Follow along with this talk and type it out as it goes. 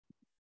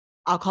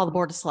I'll call the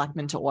Board of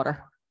Selectmen to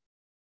order.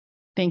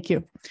 Thank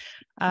you.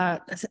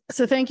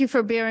 So thank you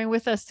for bearing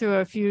with us through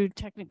a few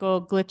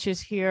technical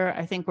glitches here.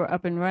 I think we're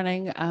up and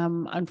running.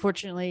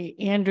 Unfortunately,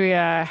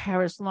 Andrea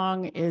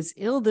Harris-Long is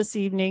ill this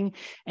evening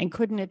and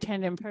couldn't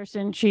attend in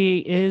person. She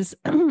is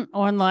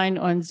online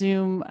on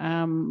Zoom,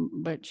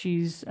 but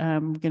she's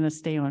going to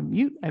stay on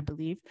mute, I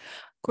believe.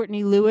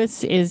 Courtney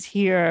Lewis is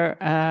here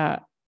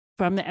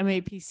from the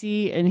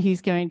MAPC, and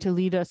he's going to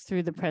lead us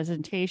through the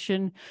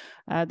presentation.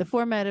 The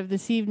format of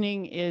this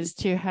evening is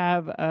to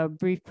have a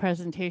brief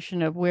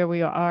presentation of where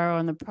we are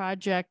on the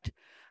project.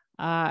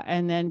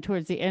 And then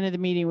towards the end of the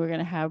meeting, we're going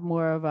to have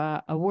more of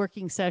a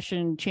working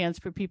session, chance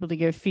for people to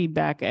give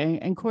feedback,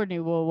 and Courtney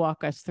will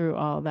walk us through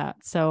all of that.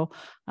 So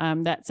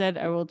that said,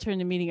 I will turn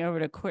the meeting over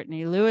to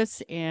Courtney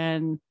Lewis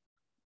and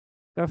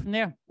go from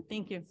there.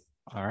 Thank you.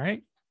 All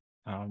right.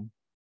 Can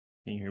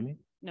you hear me?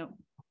 No.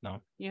 No.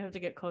 You have to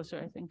get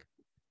closer, I think.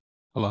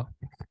 Hello.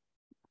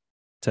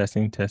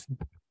 Testing.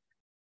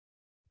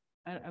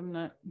 I'm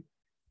not.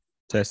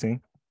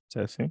 Testing.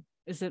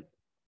 Is it?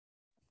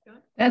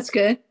 That's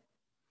good.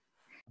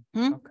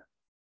 Okay.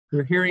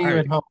 We're hearing you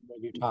at home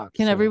when you talk.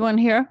 Can everyone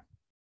hear?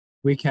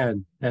 We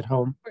can at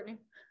home. Courtney?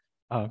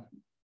 Okay.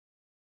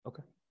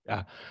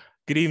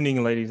 Good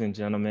evening, ladies and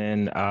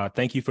gentlemen.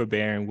 Thank you for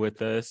bearing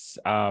with us.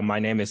 My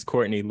name is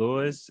Courtney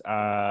Lewis.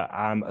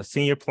 I'm a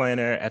senior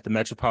planner at the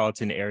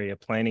Metropolitan Area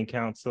Planning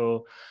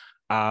Council.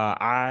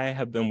 I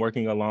have been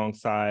working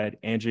alongside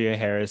Andrea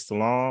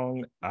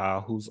Harris-Long,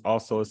 who's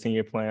also a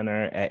senior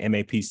planner at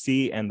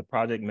MAPC and the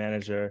project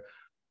manager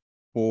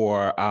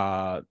for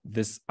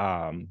this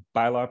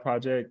bylaw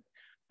project.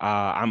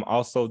 I'm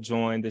also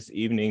joined this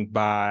evening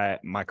by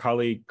my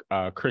colleague,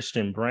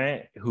 Christian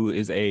Brandt, who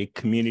is a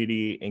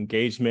community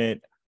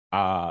engagement.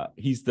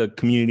 He's the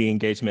community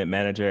engagement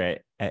manager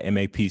at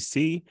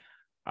MAPC,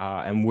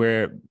 and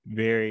we're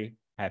very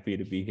happy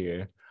to be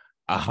here.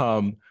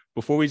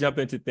 Before we jump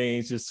into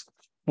things, just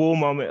full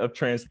moment of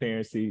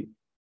transparency.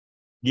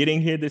 Getting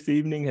here this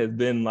evening has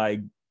been like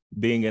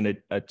being in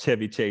a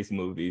Chevy Chase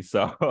movie.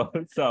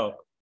 So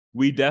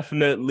we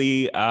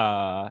definitely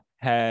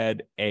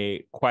had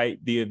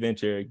quite the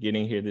adventure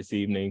getting here this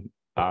evening,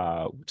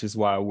 which is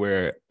why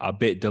we're a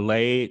bit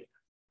delayed.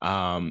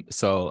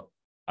 So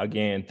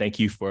again, thank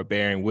you for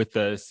bearing with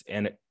us,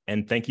 and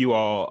thank you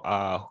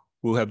all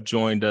who have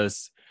joined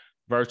us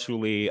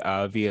virtually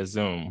via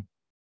Zoom.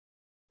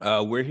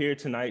 We're here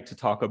tonight to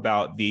talk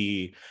about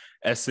the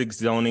Essex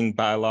zoning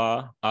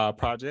bylaw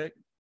project.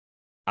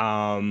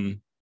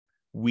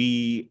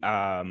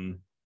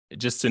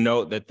 Just to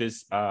note that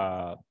this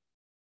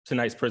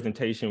tonight's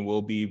presentation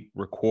will be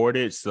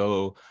recorded,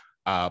 so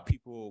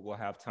people will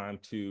have time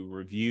to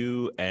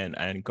review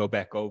and go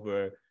back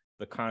over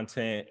the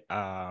content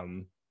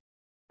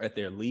at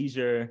their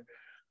leisure.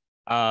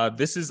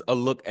 This is a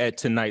look at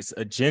tonight's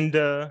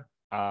agenda.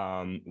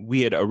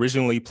 We had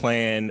originally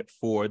planned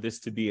for this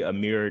to be a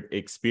mirrored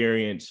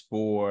experience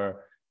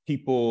for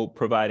people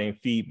providing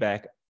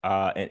feedback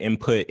and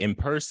input in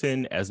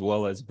person as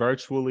well as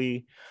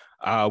virtually.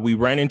 We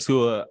ran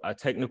into a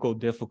technical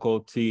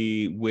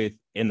difficulty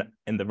in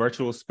the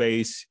virtual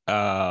space.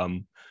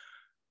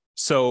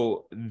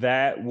 So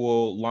that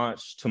will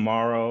launch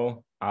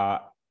tomorrow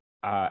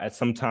at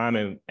some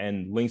time,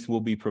 and links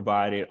will be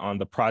provided on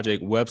the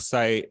project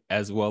website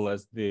as well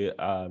as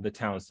the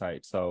town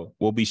site. So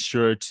we'll be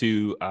sure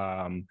to,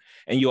 and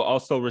you'll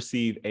also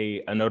receive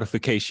a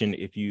notification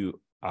if you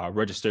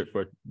registered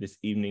for this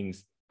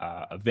evening's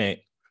event.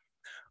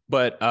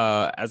 But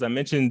as I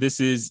mentioned, this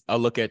is a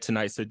look at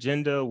tonight's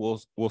agenda.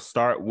 We'll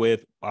start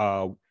with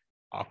a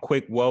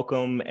quick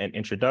welcome and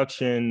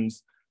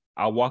introductions.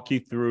 I'll walk you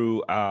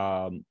through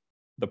the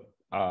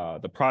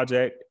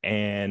project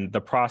and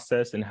the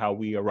process and how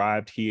we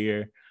arrived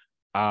here.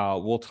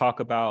 We'll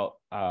talk about,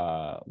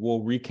 we'll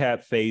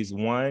recap phase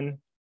 1,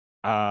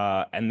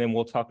 and then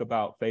we'll talk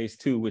about phase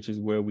 2, which is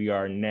where we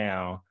are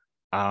now.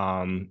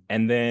 And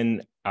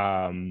then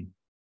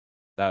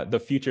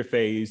the future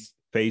phase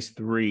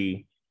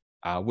 3,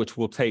 which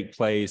will take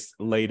place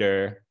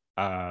later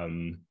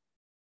on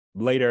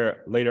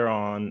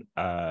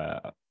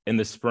in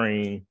the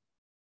spring.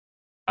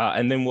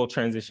 And then we'll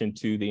transition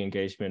to the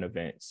engagement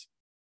events.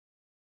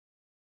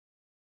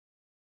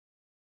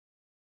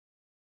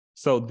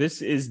 So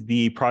this is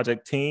the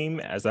project team.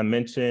 As I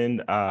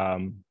mentioned,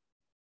 MAPC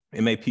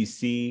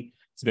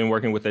has been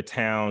working with the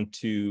town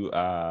to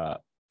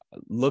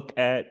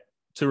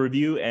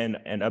review and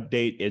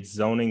update its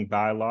zoning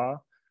bylaw.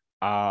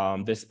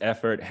 This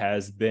effort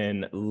has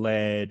been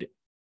led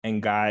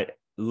and guided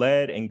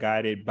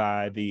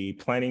by the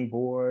planning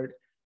board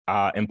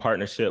in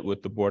partnership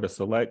with the Board of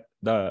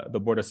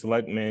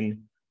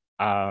Selectmen.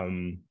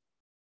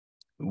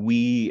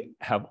 We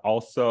have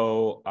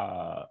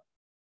also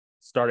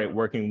started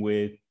working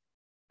with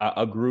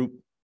a group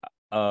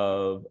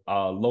of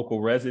local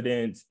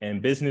residents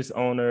and business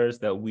owners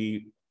that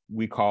we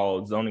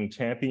call zoning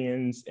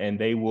champions, and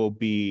they will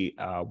be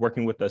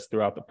working with us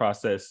throughout the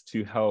process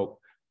to help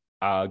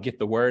get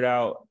the word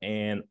out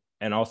and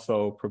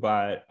also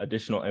provide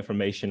additional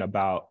information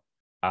about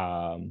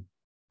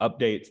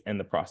updates and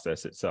the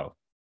process itself.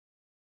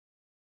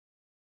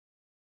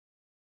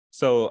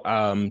 So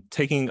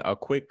taking a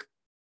quick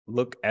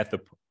look at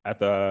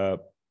the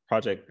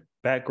project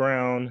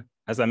background,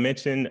 as I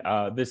mentioned,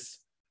 this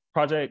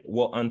project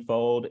will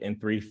unfold in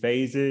 3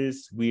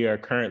 phases. We are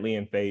currently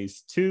in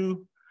phase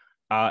 2.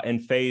 In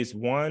phase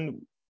 1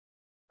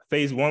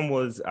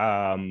 was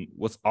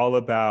all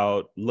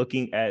about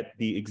looking at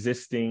the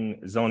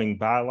existing zoning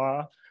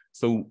bylaw.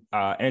 So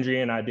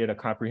Andrea and I did a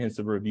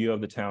comprehensive review of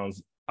the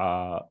town's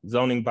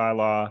zoning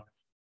bylaw,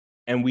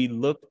 and we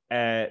looked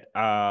at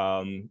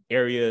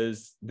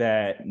areas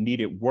that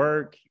needed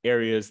work,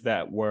 areas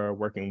that were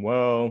working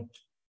well.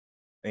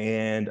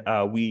 And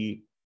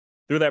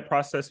through that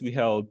process, we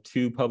held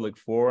 2 public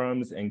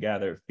forums and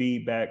gathered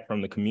feedback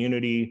from the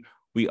community.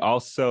 We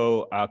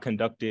also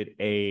conducted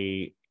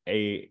an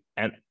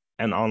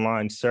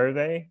online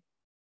survey.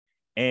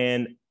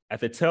 And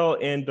at the tail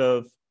end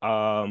of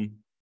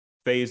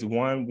phase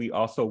 1, we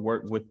also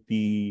worked with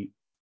the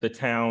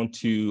town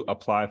to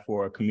apply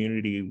for a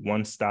community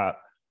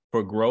one-stop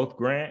for growth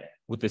grant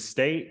with the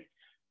state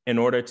in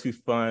order to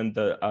fund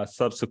the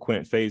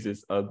subsequent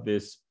phases of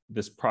this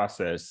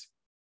process.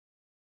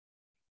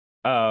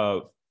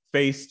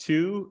 Phase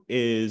 2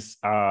 is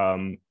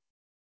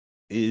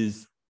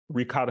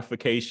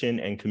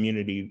recodification and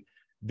community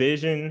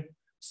vision.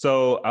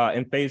 So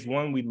in phase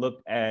 1, we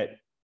looked at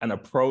an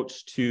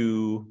approach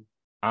to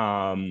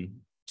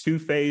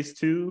phase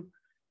 2,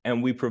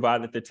 and we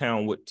provided the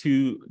town with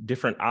 2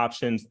 different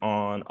options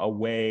on a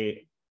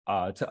way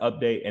to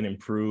update and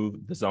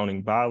improve the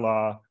zoning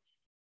bylaw.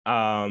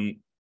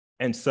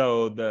 And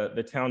so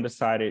the town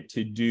decided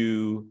to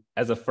do,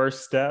 as a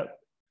first step,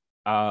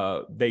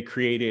 they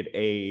created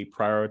a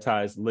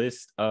prioritized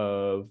list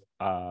of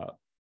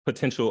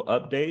potential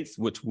updates,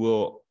 which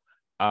we'll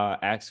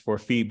ask for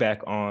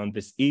feedback on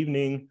this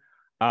evening.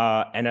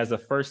 And as a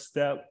first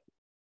step,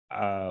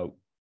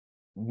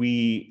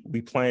 we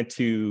plan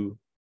to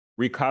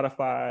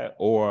recodify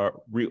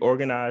or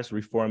reorganize,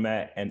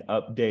 reformat, and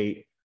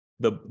update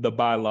the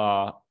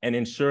bylaw and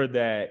ensure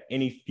that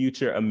any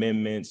future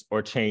amendments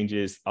or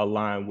changes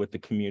align with the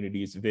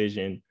community's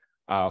vision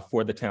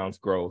for the town's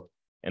growth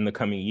in the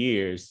coming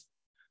years.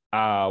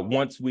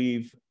 Once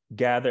we've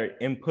gathered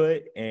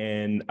input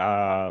and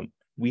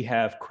we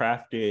have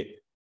crafted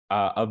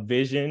a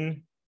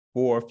vision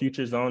for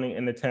future zoning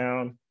in the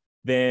town,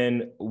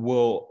 then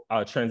we'll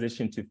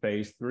transition to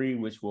phase 3,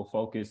 which will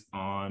focus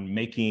on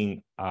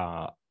making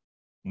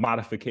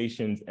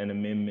modifications and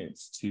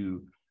amendments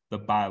to the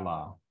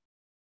bylaw.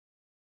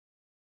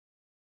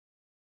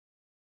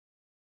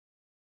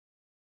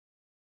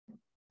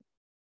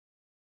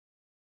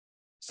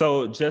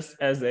 So just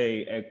as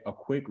a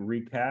quick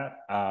recap,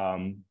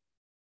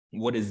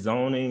 what is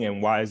zoning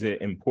and why is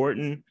it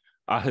important?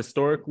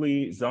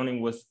 Historically,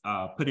 zoning was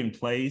put in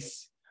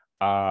place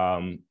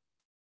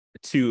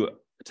to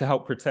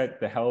help protect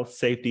the health,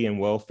 safety, and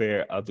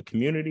welfare of the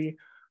community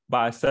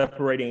by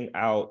separating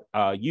out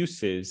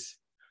uses.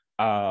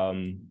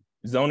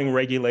 Zoning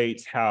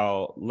regulates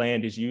how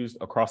land is used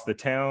across the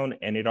town,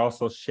 and it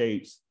also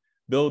shapes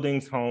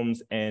buildings,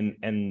 homes,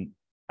 and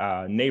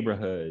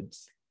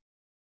neighborhoods.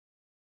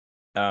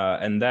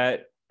 And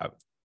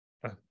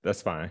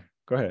that's fine.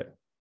 Go ahead.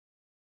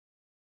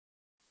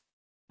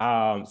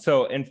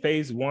 So in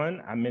phase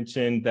 1, I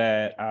mentioned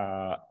that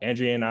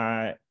Andrea and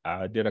I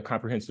did a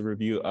comprehensive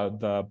review of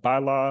the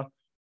bylaw.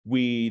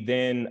 We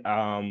then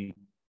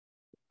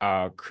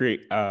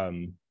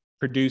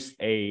produced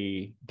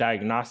a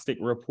diagnostic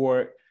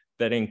report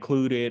that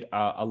included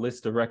a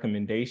list of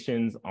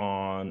recommendations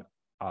on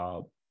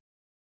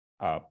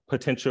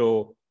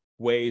potential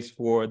ways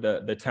for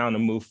the town to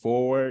move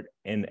forward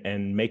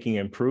and making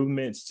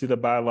improvements to the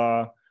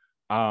bylaw.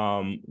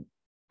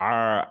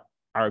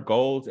 Our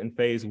goals in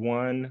phase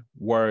 1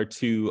 were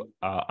to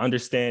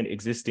understand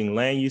existing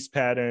land use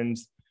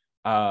patterns,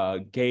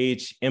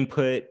 gauge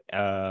input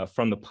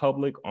from the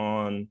public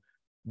on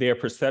their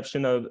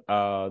perception of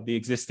the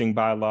existing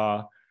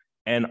bylaw,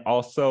 and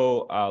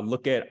also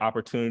look at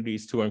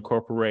opportunities to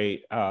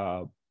incorporate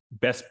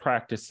best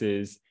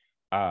practices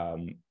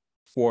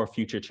for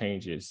future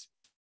changes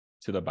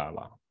to the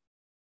bylaw.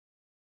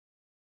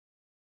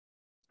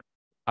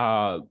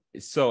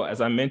 So as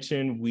I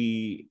mentioned,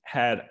 we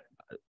had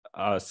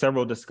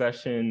several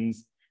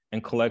discussions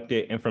and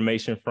collected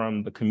information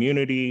from the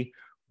community.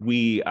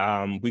 We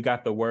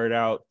got the word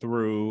out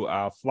through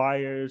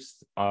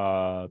flyers,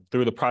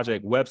 through the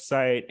project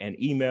website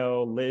and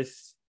email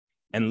lists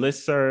and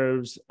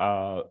listservs,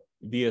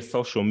 via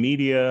social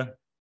media.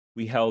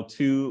 We held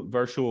 2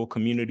 virtual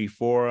community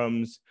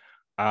forums.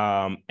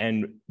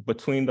 And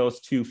between those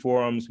 2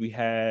 forums, we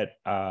had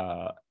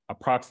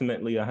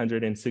approximately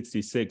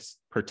 166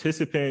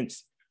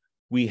 participants.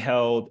 We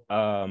held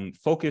 2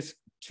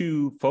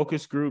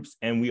 focus groups,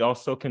 and we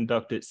also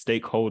conducted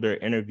stakeholder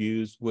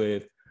interviews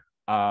with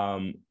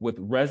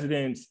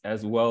residents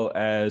as well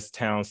as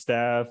town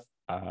staff,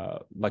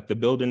 like the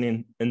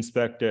building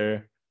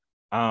inspector.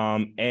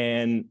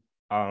 And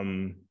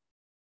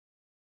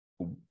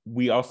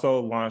we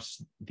also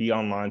launched the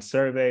online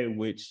survey,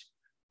 which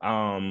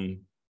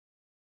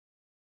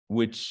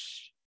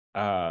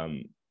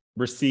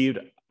received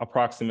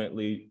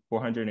approximately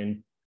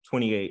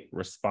 428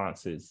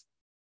 responses.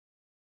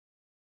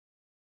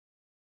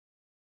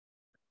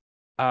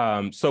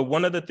 So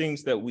one of the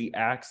things that we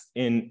asked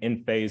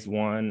in phase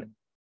one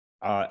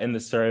in the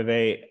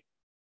survey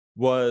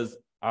was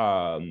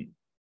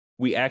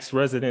we asked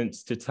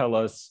residents to tell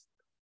us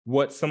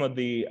what some of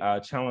the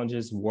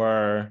challenges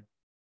were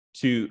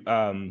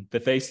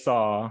that they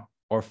saw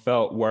or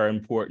felt were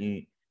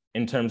important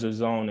in terms of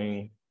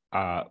zoning,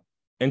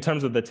 in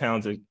terms of the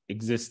town's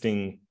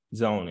existing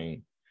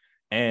zoning,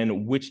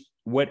 and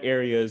what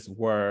areas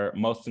were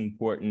most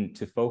important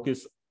to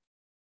focus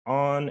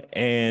on.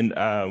 And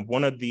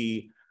one of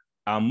the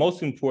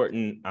most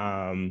important,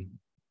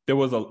 there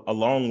was a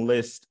long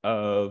list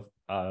of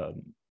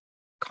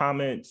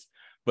comments,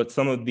 but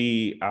some of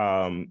the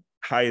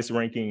highest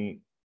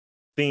ranking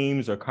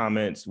themes or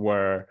comments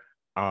were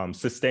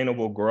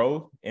sustainable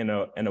growth in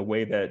a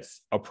way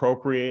that's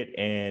appropriate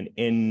and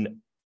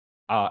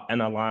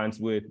aligns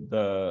with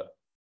the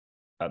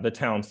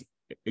town's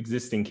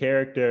existing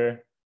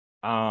character.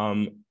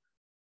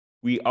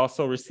 We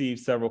also received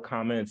several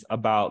comments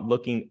about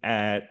looking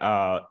at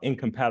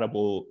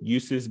incompatible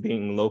uses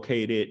being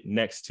located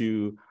next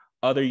to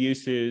other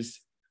uses.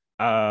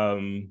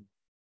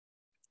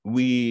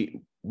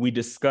 We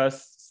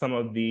discussed some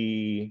of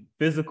the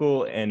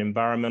physical and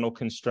environmental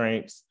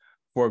constraints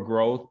for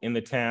growth in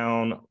the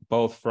town,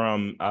 both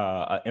from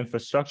an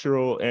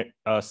infrastructural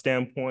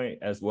standpoint,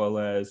 as well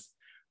as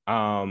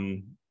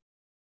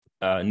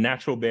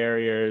natural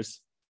barriers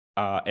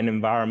and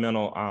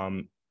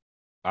environmental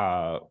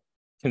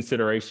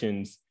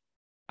considerations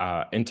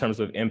in terms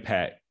of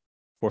impact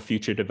for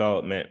future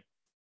development.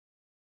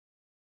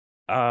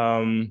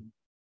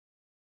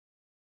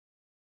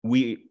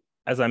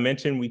 As I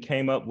mentioned, we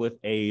came up with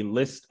a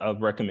list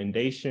of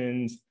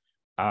recommendations.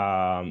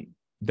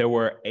 There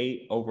were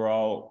 8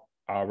 overall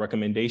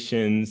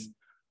recommendations.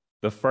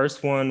 The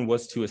first one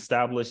was to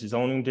establish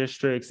zoning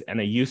districts and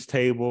a use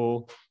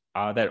table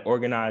that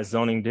organize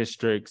zoning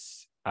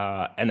districts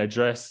and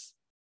address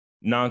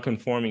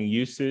non-conforming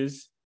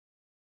uses.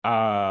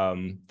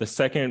 The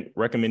second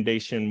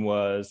recommendation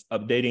was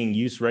updating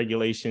use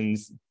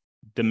regulations,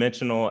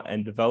 dimensional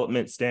and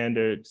development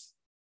standards.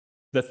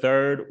 The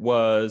third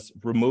was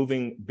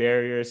removing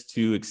barriers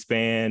to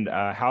expand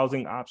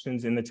housing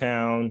options in the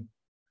town.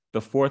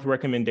 The fourth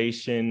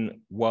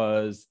recommendation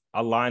was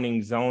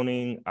aligning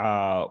zoning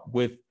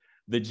with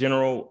the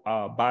general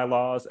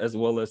bylaws as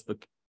well as the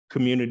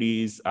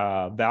community's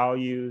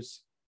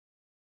values.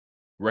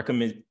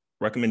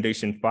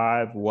 Recommendation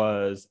 5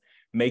 was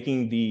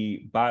making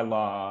the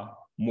bylaw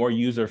more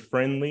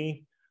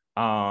user-friendly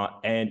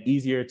and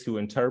easier to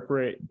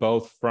interpret,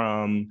 both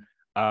from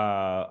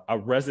a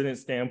resident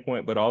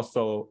standpoint, but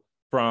also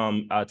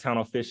from town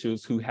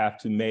officials who have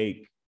to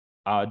make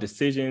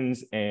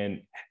decisions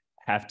and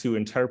have to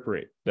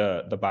interpret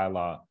the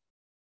bylaw.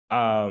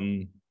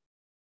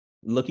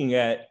 Looking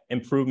at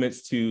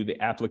improvements to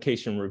the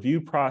application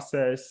review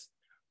process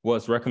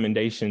was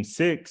recommendation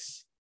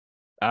 6.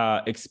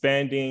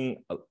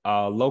 Expanding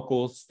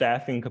local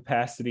staffing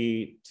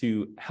capacity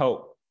to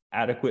help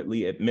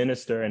adequately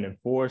administer and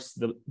enforce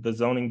the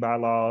zoning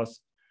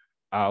bylaws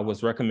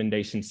was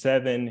recommendation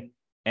 7,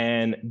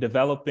 and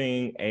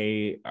developing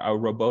a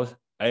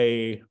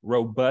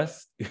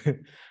robust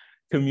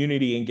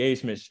community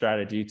engagement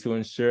strategy to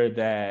ensure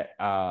that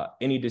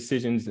any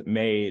decisions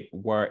made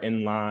were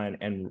in line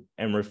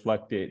and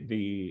reflected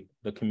the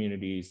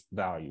community's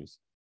values.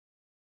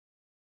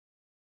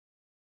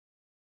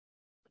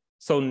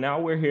 So now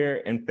we're here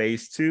in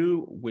phase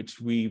 2, which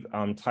we've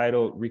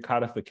titled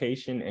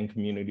Recodification and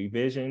Community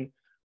Vision.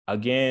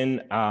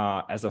 Again,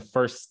 as a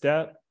first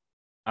step,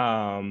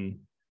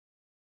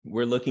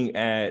 we're looking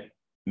at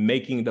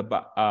making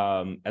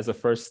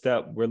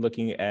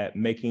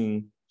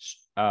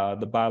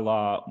the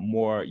bylaw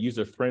more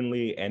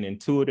user-friendly and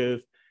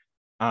intuitive.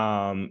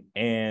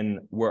 And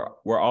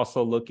we're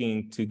also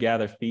looking to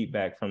gather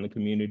feedback from the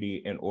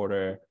community in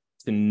order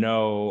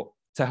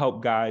to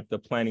help guide the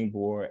planning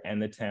board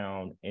and the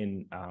town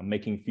in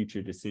making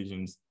future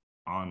decisions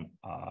on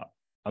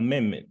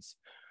amendments.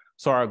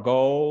 So our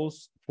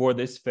goals for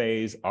this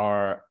phase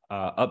are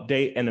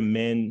update and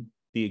amend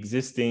the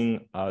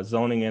existing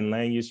zoning and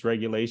land use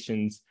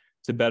regulations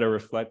to better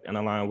reflect and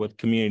align with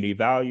community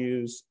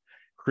values,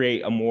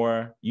 create a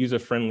more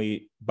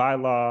user-friendly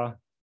bylaw,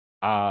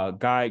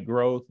 guide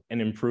growth and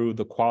improve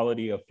the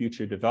quality of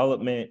future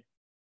development,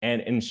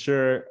 and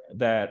ensure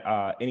that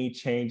any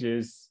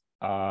changes,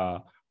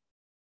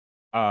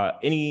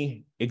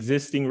 any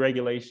existing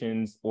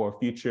regulations or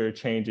future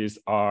changes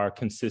are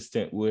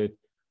consistent with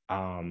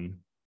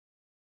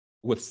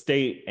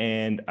state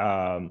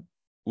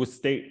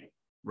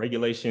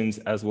regulations,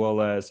 as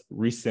well as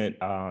recent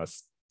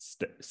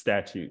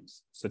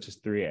statutes such as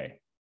 3A.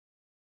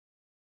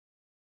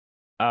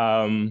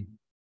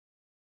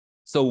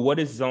 So what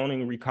is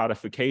zoning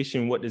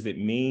recodification? What does it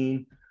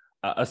mean?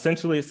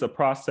 essentially it's a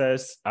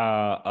process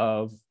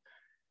of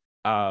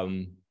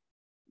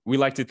we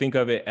like to think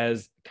of it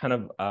as kind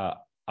of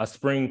a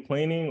spring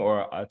cleaning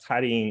or a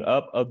tidying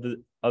up of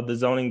the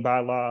zoning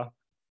bylaw.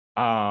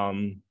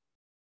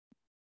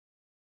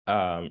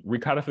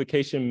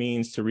 Recodification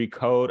means to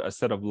recode a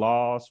set of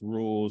laws,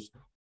 rules,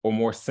 or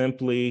more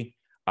simply,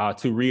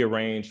 to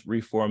rearrange,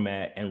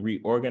 reformat, and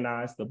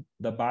reorganize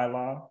the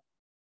bylaw.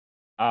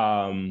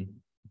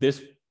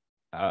 This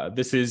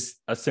is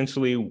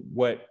essentially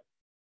what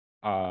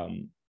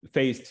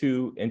phase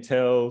 2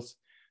 entails.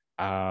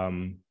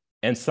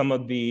 And some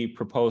of the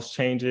proposed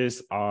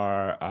changes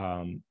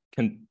are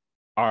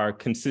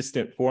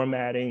consistent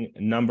formatting,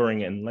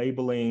 numbering, and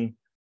labeling,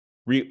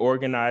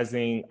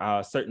 reorganizing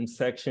certain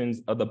sections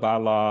of the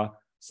bylaw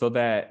so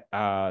that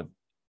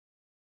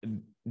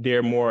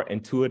they're more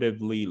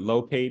intuitively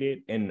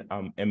located and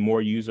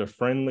more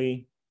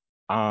user-friendly,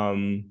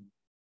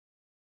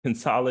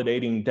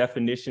 consolidating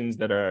definitions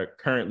that are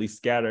currently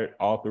scattered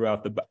all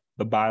throughout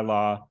the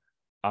bylaw,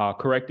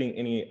 correcting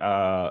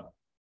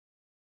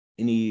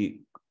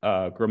any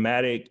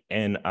grammatic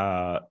and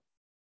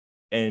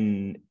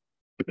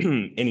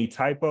any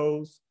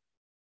typos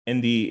in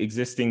the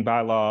existing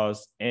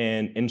bylaws,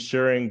 and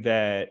ensuring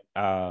that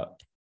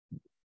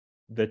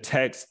the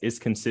text is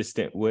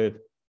consistent with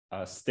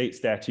state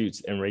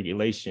statutes and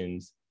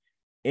regulations.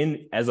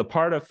 As a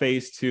part of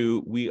phase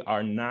 2, we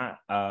are not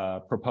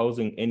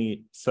proposing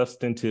any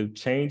substantive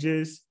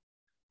changes.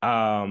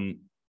 We're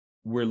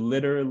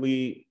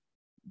literally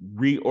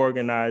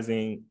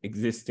reorganizing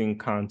existing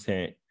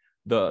content.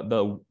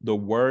 The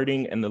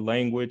wording and the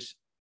language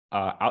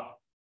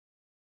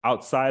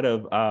outside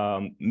of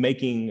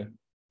making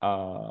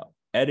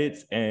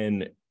edits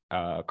and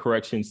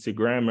corrections to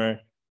grammar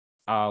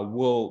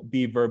will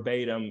be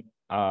verbatim,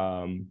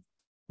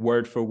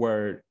 word for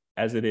word,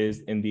 as it is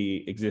in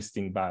the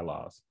existing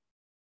bylaws.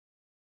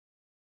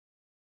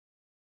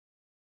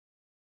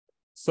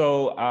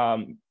 So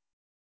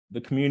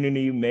the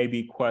community may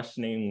be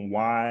questioning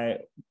why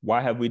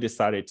have we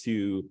decided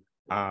to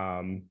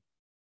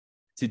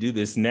do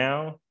this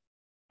now?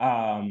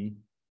 And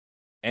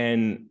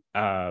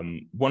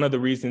one of the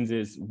reasons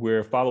is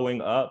we're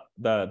following up,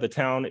 the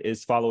town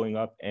is following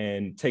up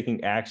and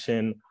taking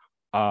action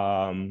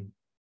on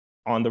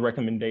the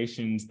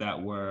recommendations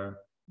that were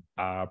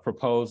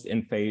proposed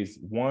in phase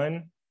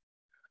 1.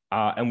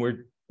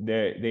 And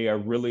they are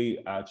really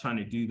trying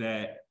to do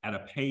that at a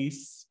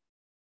pace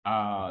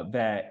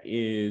that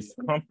is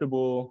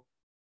comfortable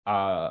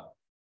for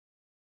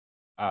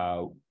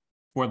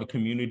the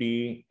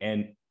community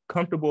and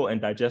comfortable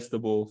and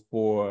digestible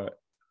for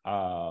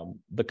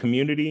the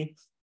community.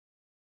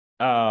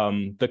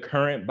 The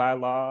current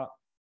bylaw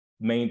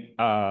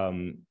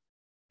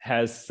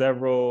has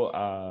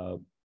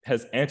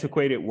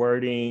antiquated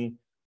wording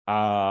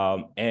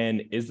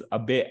and is a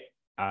bit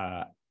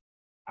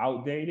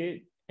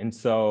outdated. And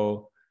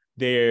so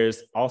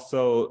there's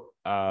also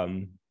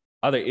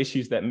other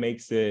issues that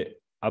makes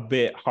it a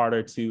bit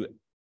harder to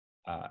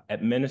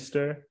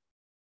administer.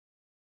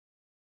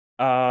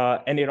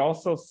 And it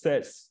also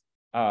sets,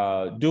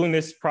 doing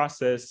this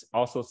process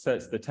also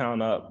sets the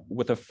town up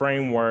with a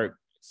framework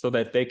so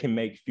that they can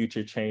make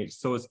future change.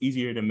 So it's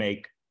easier to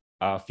make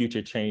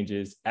future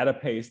changes at a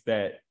pace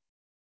that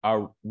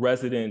our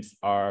residents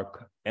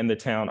and the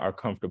town are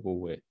comfortable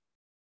with.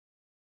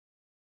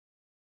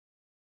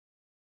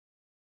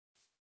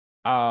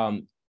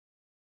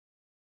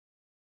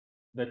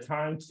 The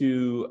time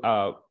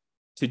to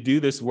do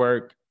this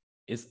work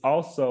is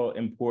also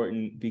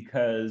important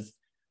because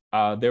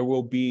there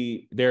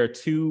are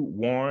 2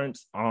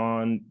 warrants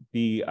on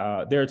the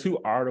there are 2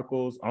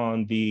 articles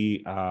on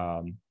the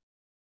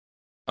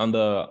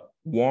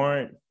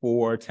warrant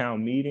for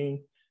town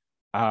meeting,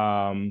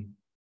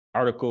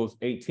 articles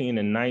 18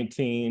 and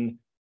 19,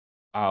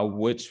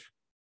 which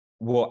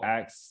will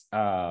ask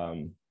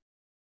town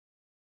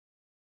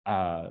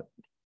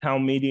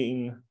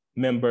meeting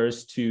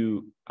members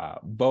to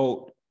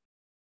vote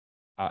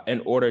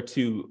in order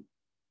to.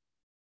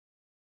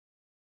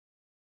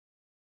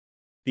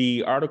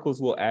 The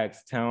articles will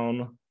ask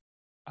town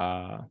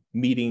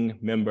meeting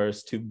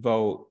members to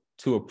vote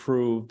to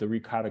approve the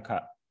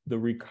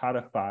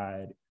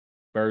recodified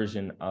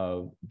version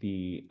of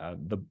the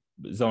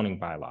zoning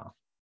bylaw.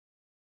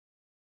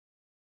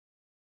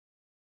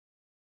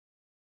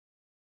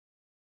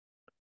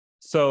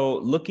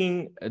 So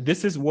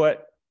this is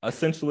what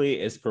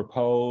essentially is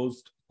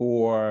proposed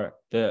for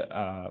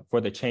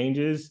the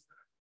changes.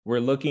 We're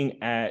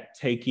looking at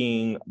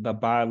taking the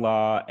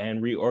bylaw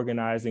and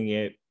reorganizing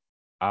it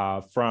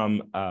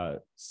from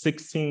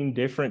 16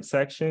 different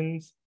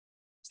sections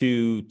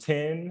to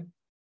 10,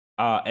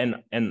 and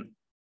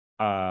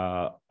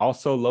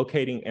also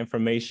locating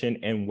information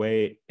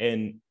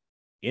in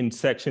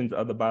sections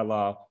of the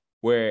bylaw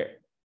where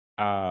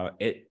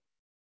it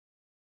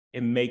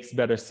makes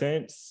better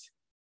sense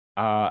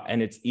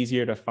and it's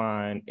easier to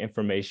find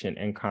information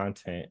and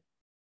content.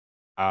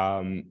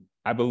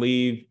 I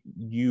believe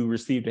you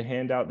received a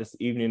handout this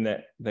evening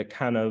that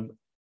kind of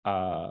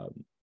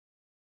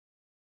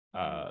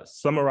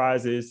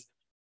summarizes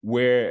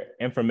where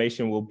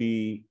information will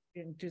be.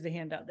 Didn't do the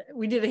handout.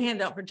 We did a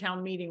handout for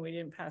town meeting. We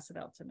didn't pass it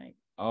out tonight.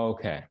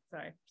 Okay,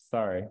 Sorry.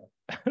 sorry.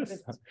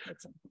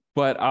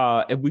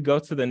 But if we go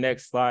to the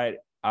next slide,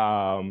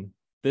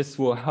 this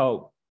will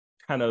help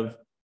kind of,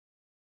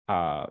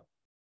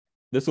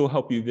 this will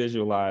help you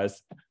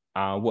visualize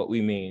what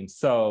we mean.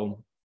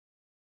 So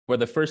for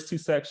the first two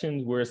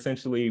sections, we're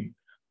essentially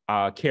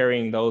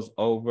carrying those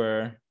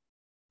over,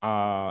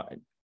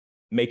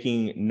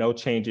 making no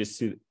changes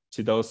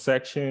to those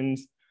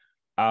sections.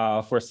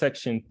 For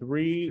section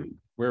 3,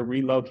 we're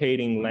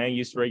relocating land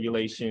use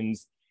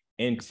regulations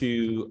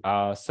into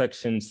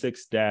section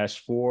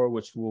 6-4,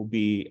 which will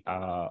be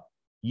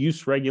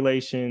use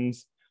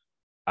regulations.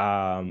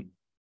 For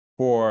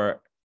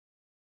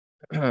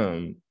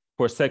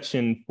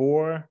section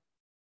 4,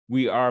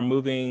 we are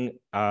moving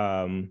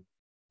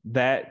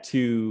that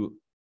to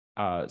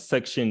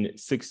section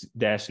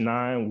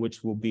 6-9,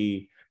 which will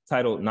be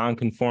titled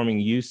non-conforming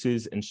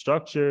uses and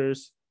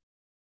structures.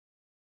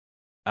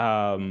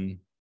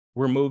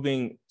 We're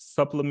moving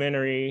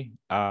supplementary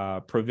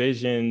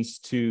provisions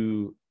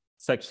to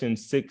section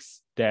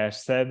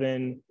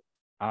 6-7,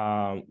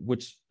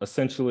 which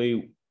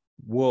essentially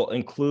will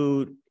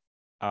include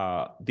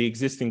the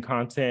existing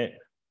content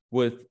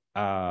with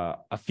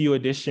a few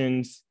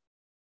additions.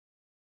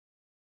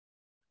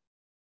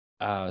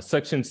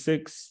 Section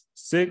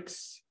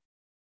 6-6,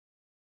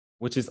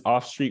 which is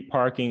off-street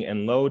parking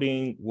and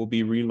loading, will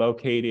be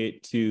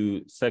relocated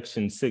to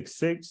section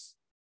 6-6,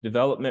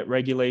 development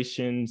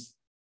regulations,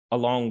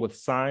 along with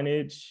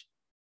signage,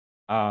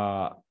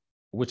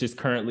 which is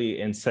currently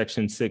in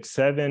section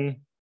 6-7.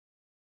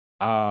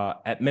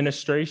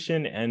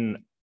 Administration and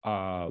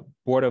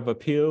Board of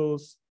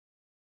Appeals,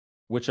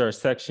 which are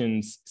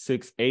sections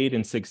 6-8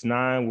 and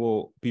 6-9,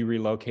 will be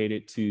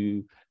relocated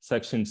to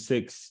section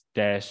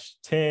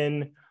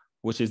 6-10,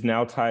 which is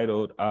now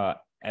titled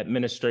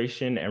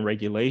Administration and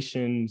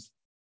Regulations.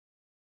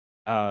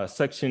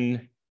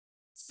 Section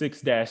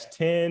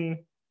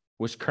 6-10,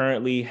 which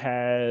currently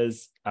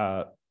has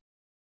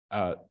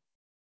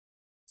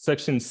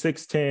section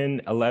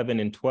 6-10, 11,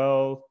 and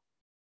 12,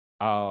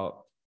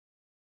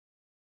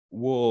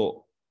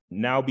 will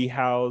now be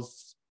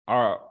housed,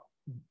 are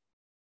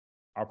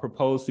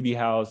proposed to be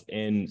housed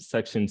in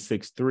section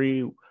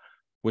 6-3,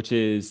 which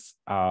is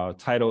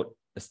titled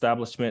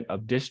Establishment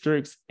of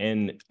Districts.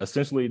 And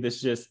essentially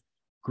this just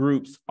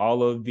groups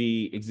all of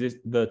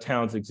the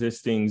town's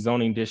existing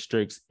zoning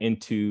districts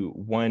into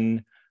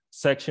one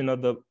section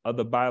of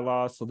the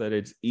bylaws, so that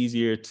it's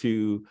easier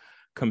to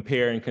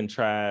compare and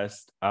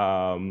contrast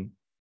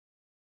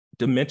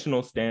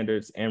dimensional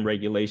standards and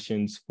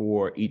regulations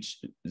for each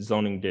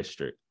zoning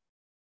district.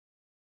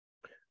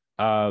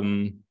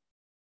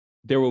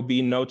 There will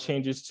be no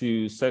changes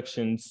to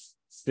sections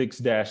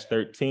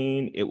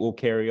 6-13. It will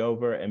carry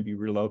over and be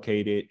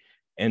relocated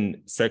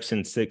in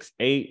section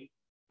 6-8,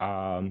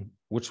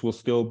 which will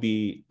still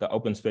be the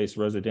open space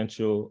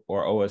residential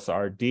or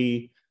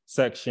OSRD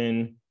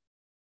section.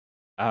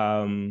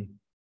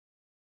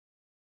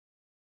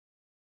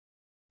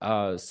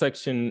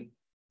 Section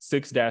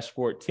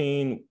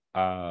 6-14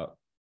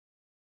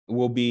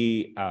 will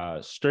be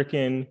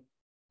stricken,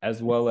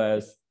 as well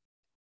as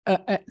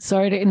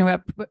Sorry to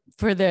interrupt, but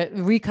for the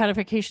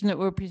recodification that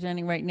we're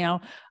presenting right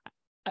now,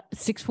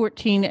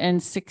 6-14 and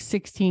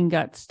 6-16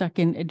 got stuck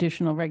in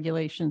additional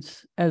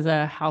regulations as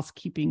a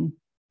housekeeping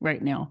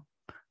right now,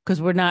 because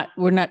we're not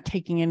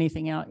taking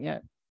anything out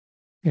yet.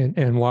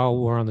 And while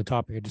we're on the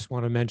topic, I just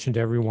want to mention to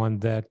everyone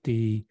that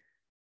the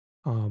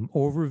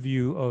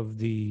overview of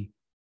the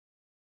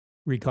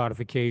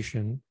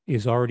recodification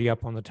is already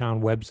up on the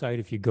town website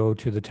if you go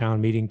to the town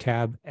meeting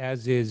tab,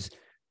 as is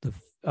the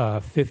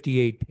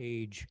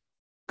 58-page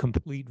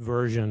complete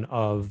version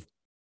of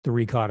the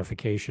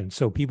recodification.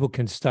 So people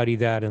can study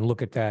that and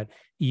look at that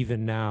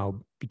even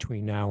now,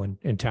 between now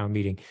and town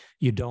meeting.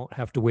 You don't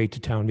have to wait to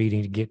town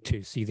meeting to get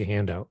to see the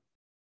handout.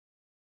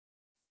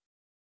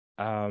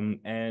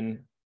 And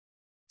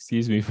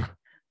excuse me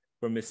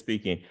for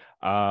misspeaking.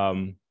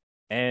 And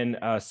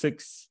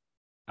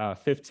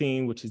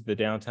 6-15, which is the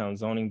downtown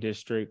zoning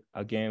district,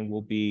 again,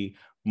 will be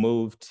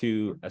moved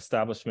to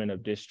establishment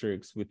of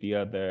districts with the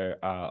other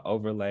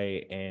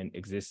overlay and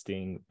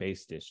existing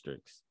base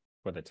districts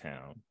for the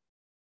town.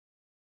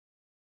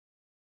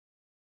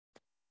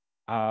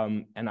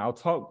 And I'll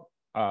talk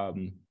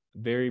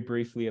very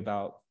briefly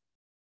about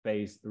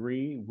phase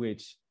 3,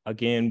 which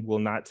again will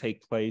not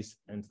take place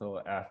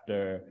until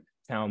after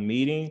town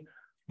meeting.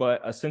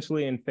 But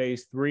essentially in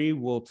phase 3,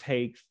 we'll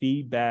take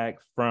feedback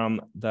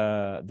from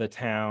the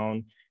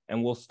town,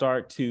 and we'll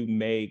start to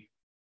make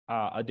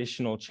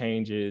additional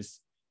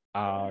changes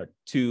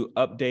to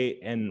update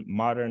and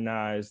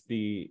modernize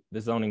the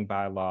zoning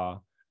bylaw.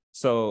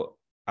 So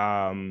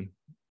I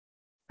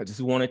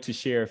just wanted to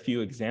share a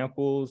few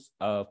examples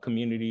of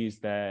communities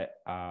that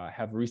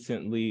have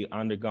recently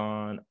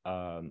undergone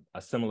a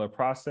similar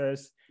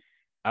process,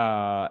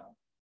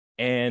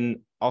 and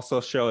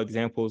also show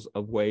examples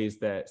of ways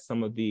that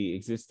some of the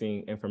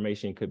existing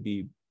information could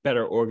be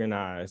better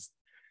organized.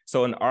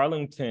 So in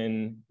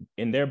Arlington,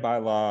 in their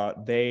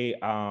bylaw, they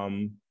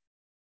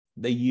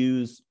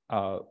use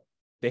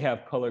they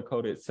have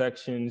color-coded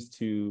sections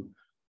to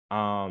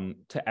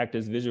act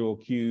as visual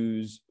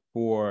cues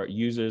for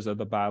users of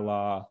the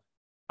bylaw.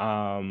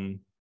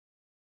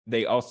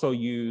 They also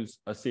use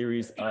a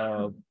series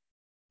of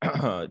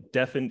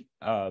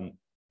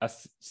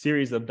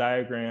series of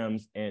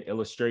diagrams and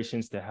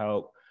illustrations to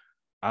help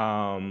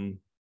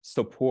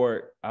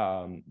support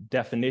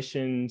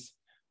definitions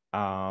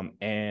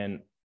and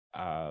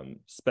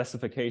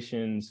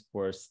specifications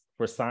for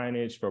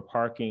signage, for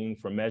parking,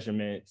 for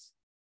measurements.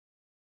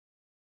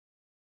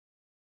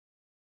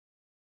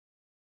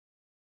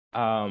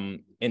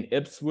 In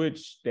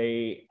Ipswich,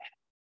 they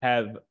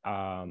have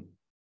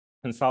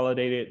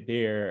consolidated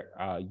their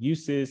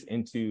uses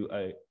into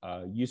a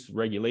use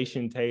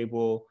regulation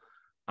table.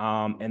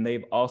 And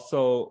they've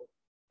also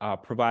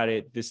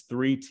provided this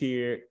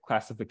 3-tier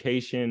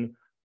classification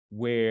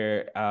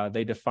where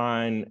they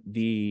define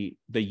the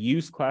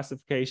use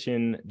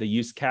classification, the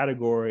use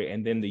category,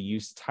 and then the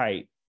use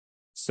type.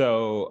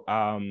 So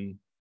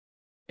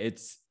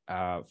it's,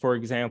 for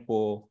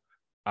example,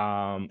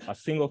 a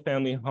single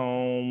family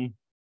home,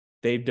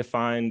 they've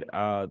defined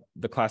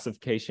the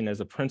classification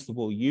as a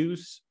principal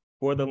use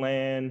for the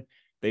land.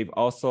 They've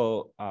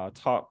also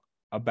talked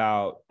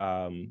about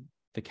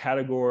the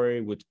category,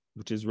 which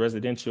is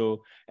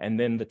residential, and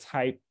then the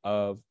type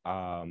of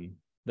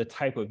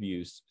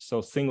use.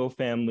 So single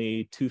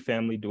family,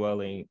 2-family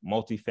dwelling,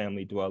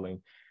 multifamily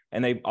dwelling.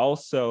 And they've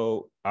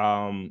also,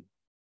 in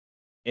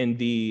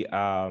the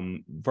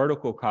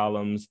vertical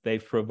columns,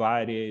 they've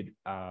provided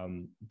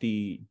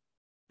the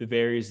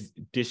various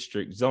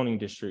zoning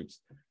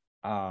districts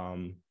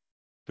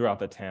throughout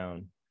the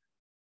town.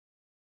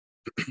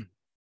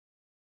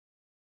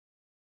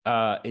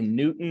 In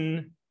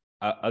Newton,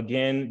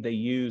 again, they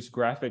use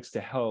graphics to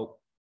help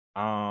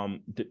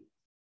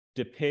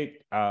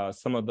depict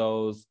some of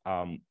those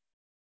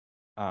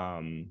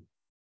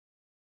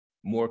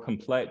more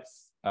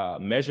complex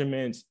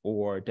measurements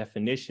or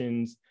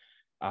definitions,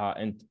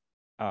 and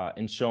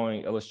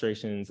showing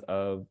illustrations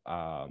of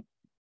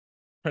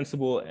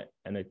principal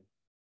and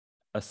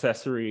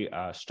accessory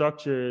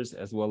structures,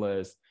 as well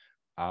as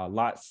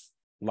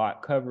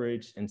lot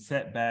coverage and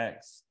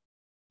setbacks,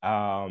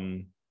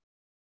 as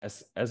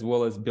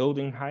well as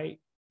building height.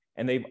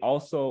 And they've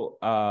also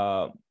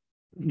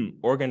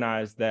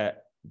organized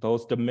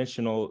those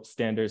dimensional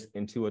standards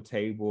into a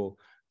table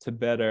to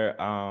better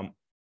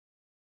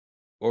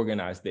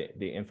organize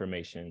the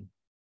information.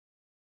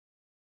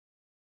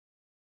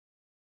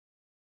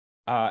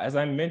 As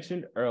I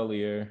mentioned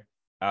earlier,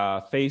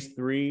 phase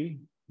 3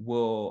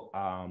 will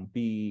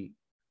be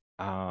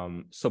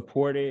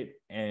supported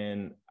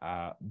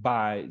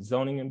by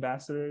zoning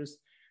ambassadors.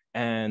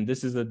 And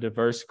this is a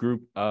diverse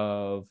group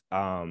of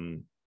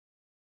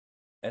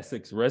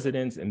Essex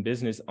residents and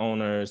business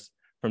owners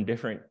from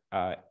different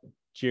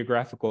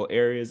geographical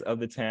areas of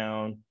the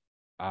town,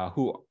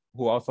 who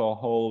also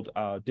hold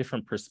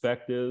different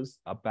perspectives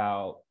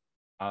about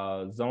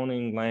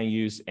zoning, land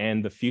use,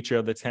 and the future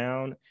of the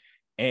town.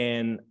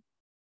 And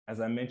as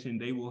I mentioned,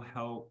 they will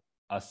help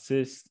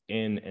assist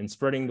in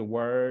spreading the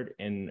word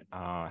and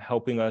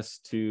helping us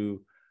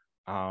to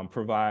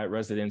provide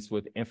residents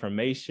with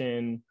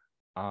information,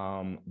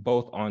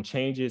 both on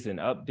changes and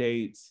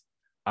updates.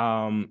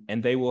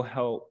 And they will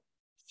help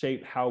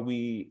shape how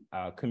we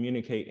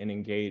communicate and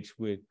engage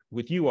with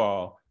you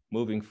all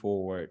moving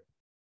forward.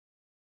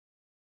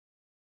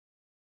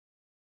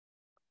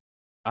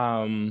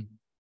 As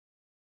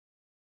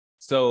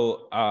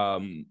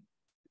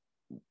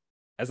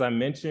I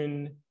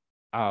mentioned,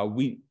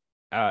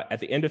 at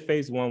the end of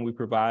phase 1, we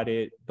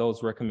provided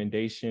those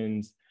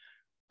recommendations,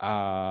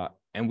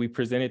 and we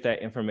presented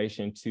that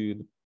information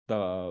to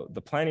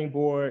the planning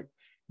board.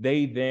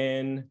 They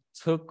then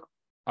took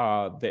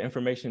the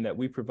information that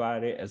we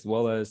provided, as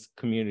well as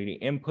community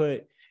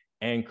input,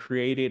 and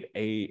created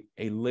a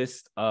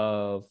list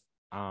of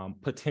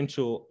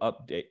potential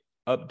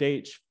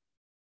updates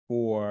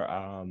for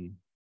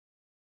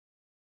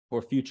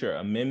future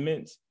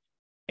amendments.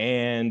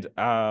 And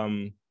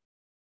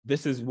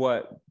this is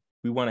what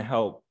we want to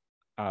help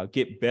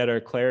get better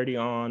clarity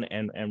on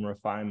and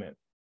refinement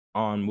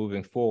on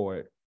moving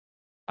forward.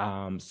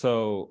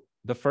 So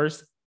the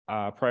first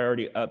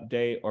priority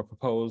update or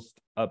proposed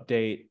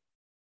update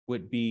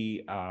would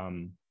be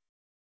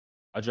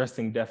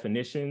addressing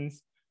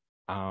definitions,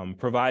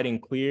 providing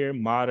clear,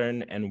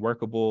 modern, and a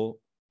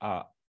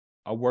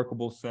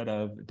workable set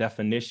of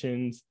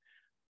definitions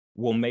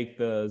will make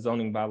the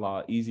zoning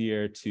bylaw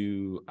easier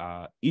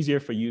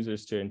for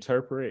users to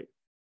interpret,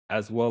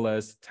 as well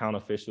as town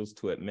officials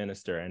to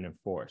administer and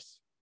enforce.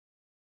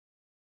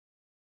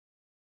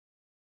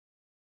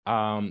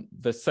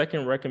 The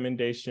second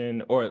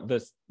recommendation, or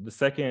the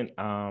second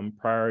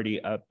priority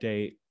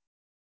update,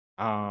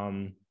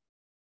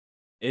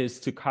 is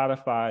to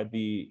codify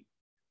the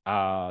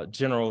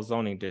general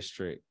zoning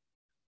district.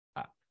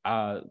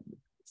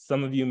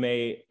 Some of you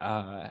may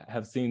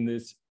have seen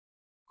this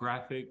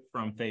graphic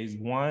from phase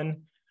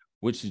 1,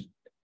 which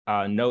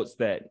notes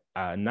that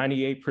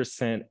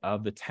 98%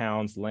 of the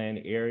town's land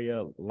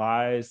area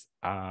lies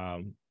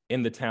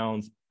in the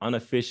town's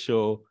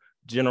unofficial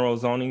general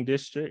zoning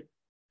district.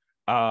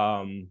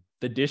 The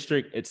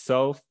district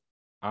itself,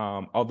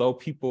 although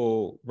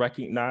people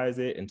recognize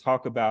it and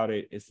talk about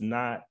it, it's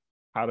not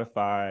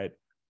codified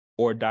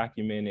or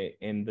documented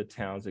in the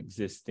town's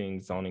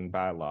existing zoning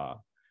bylaw.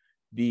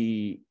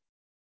 The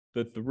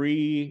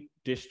three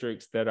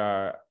districts that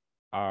are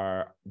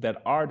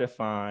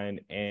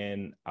defined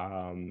and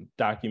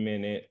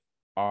documented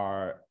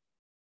are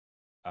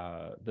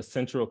the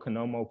Central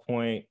Canomo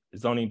Point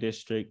zoning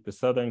district, the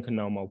Southern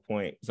Canomo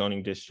Point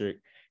zoning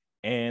district,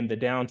 and the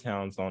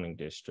Downtown zoning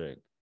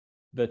district.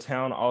 The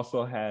town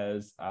also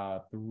has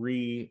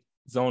 3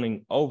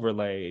 zoning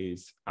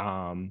overlays,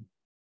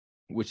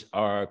 which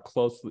are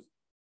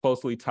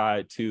closely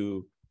tied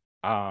to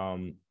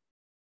some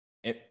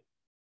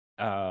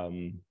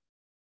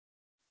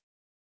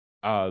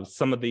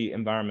of the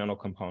environmental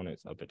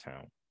components of the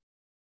town.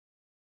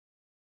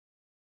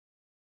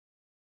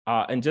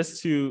 And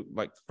just to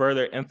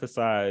further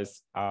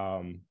emphasize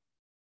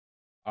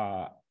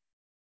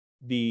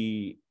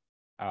the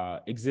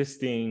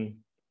existing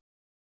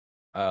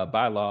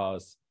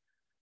bylaws,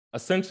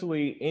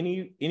 essentially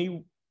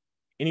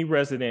any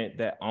resident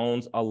that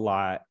owns a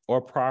lot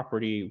or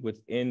property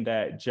within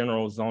that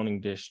general zoning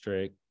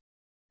district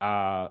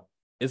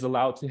is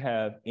allowed to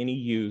have any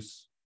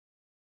use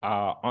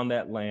on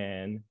that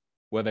land,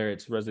 whether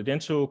it's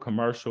residential,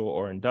 commercial,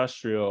 or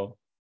industrial,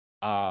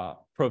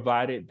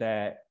 provided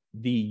that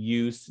the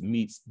use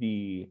meets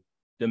the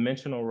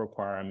dimensional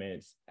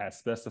requirements as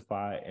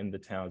specified in the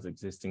town's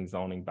existing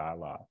zoning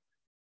bylaw.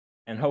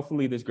 And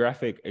hopefully this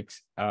graphic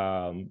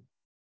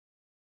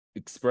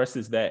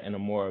expresses that in a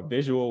more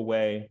visual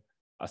way.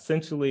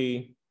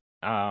 Essentially,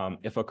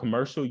 if a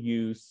commercial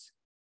use,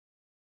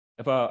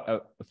 if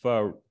a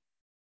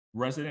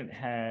resident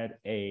had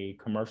a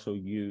commercial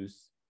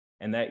use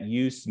and that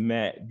use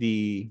met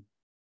the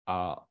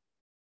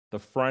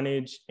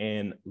frontage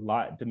and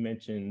lot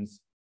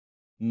dimensions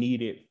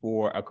needed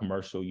for a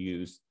commercial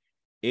use,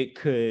 it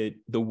could,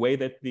 the way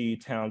that the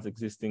town's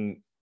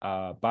existing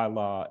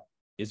bylaw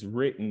is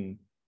written,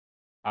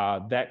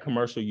 that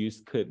commercial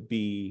use could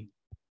be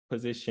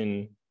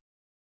positioned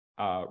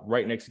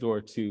right next door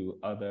to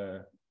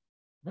other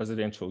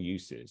residential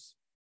uses.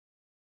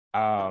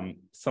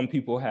 Some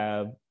people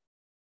have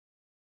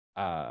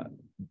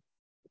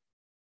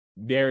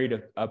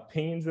varied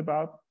opinions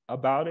about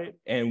it,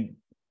 and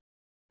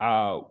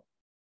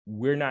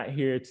we're not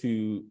here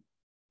to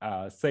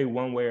say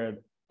one way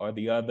or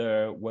the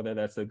other whether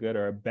that's a good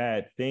or a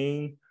bad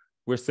thing.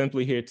 We're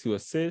simply here to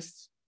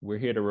assist. We're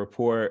here to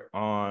report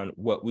on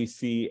what we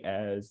see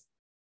as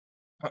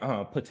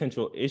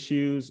potential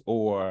issues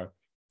or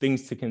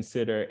things to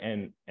consider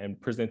and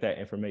present that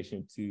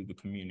information to the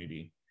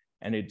community.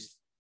 And it's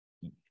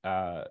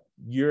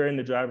you're in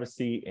the driver's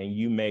seat and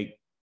you make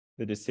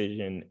the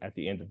decision at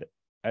the end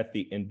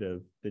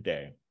of the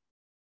day.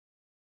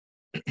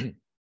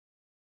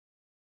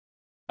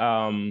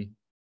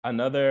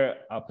 Another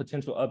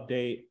potential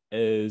update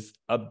is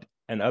an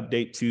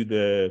update to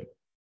the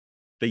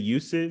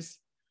uses.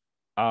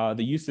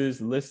 The uses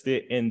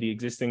listed in the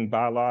existing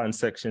bylaw in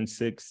section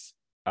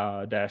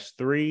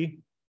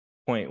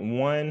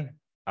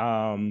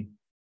 6-3.1,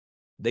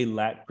 they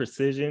lack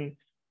precision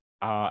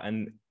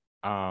and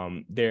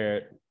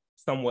they're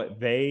somewhat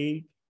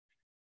vague.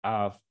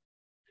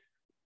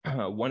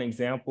 One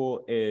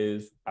example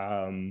is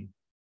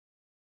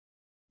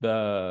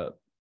the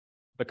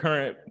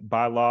current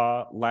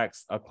bylaw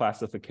lacks a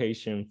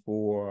classification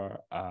for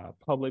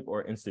public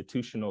or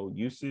institutional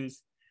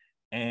uses.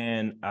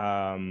 And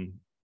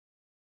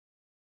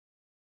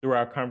through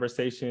our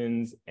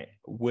conversations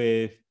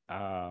with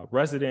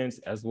residents,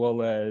 as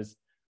well as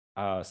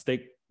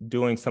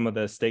doing some of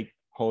the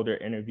stakeholder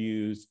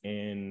interviews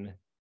in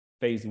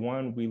phase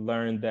 1, we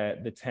learned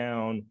that the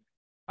town,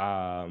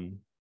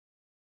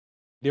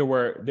 there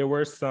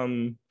were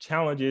some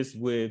challenges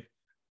with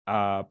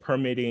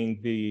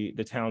permitting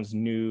the town's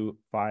new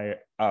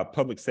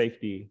public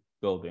safety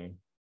building.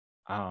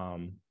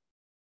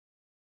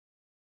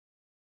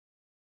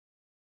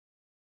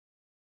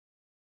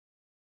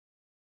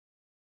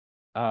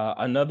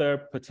 Another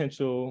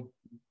potential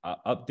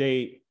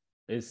update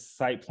is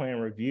site plan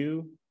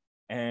review.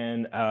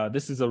 And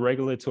this is a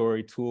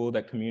regulatory tool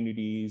that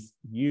communities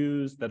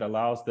use that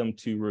allows them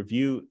to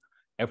review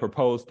a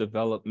proposed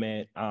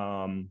development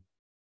to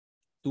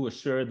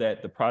assure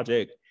that the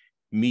project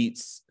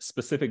meets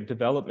specific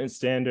development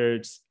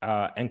standards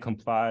and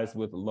complies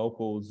with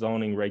local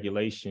zoning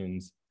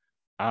regulations.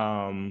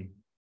 And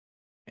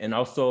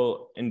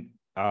also it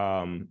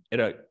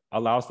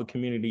allows the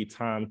community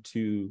time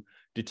to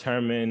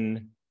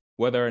determine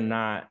whether or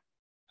not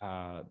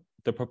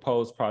the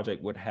proposed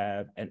project would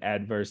have an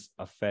adverse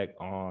effect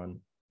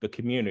on the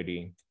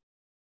community.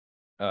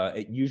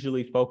 It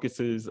usually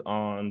focuses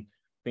on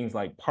things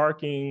like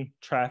parking,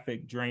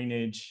 traffic,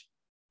 drainage,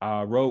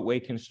 roadway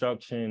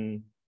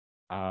construction,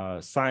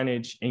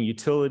 signage and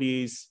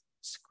utilities,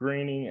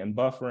 screening and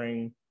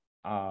buffering,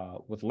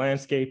 with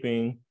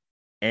landscaping,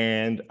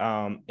 and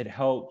it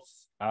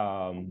helps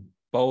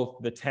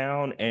both the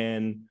town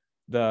and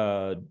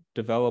the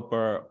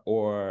developer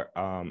or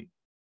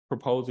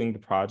proposing the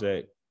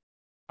project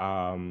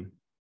come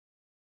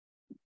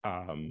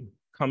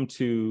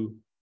to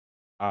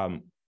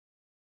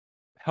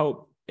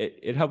help.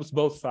 It helps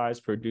both sides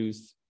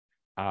produce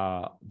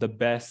the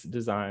best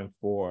design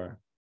for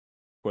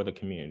the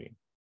community.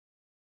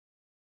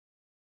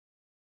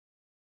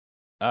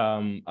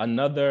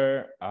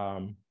 Another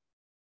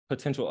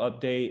potential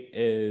update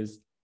is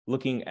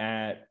looking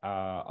at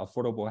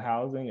affordable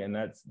housing, and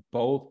that's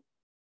both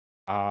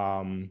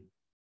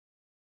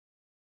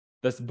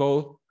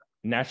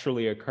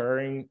naturally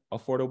occurring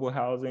affordable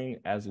housing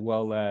as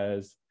well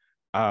as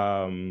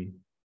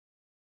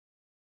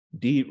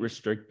deed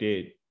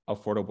restricted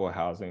affordable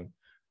housing.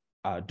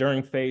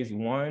 During phase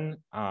one,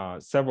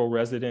 several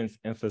residents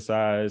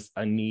emphasized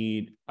a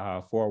need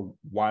for a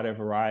wider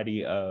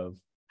variety of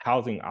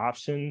housing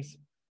options.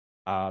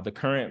 The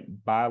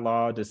current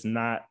bylaw does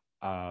not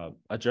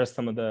address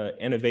some of the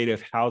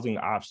innovative housing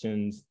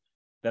options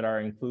that are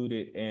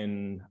included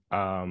in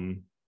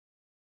some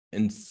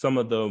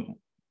of the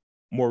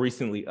more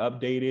recently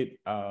updated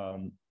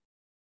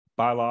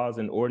bylaws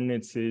and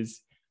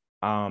ordinances,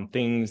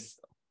 things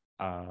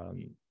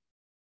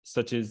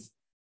such as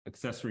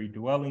accessory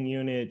dwelling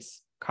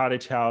units,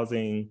 cottage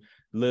housing,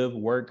 live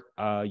work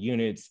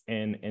units,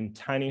 and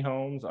tiny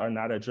homes are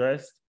not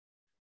addressed.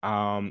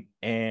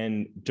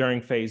 And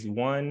during phase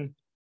one,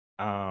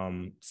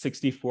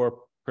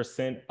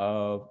 64%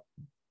 of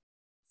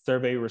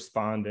survey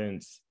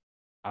respondents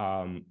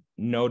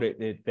noted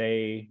that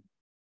they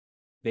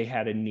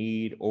had a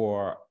need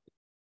or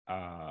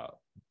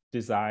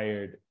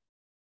desired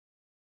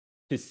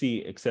to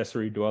see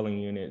accessory dwelling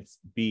units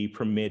be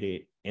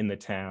permitted in the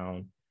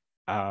town.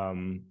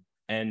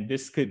 And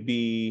this could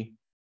be,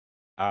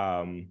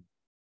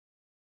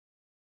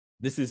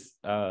 this is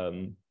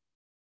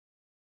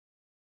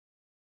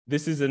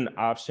an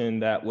option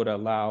that would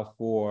allow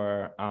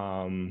for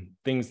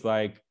things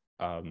like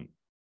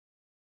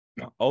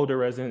older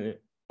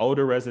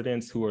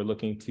residents who are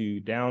looking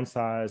to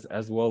downsize,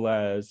 as well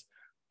as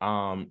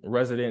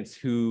residents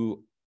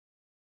who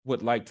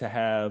would like to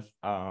have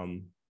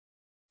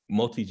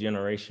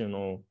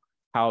multi-generational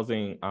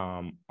housing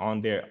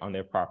on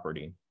their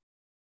property.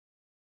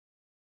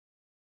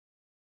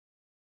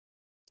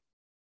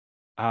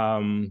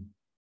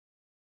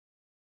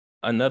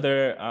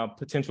 Another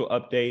potential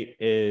update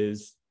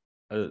is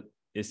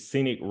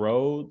scenic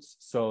roads.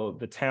 So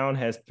the town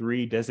has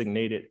 3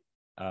 designated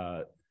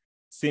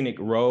scenic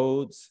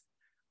roads.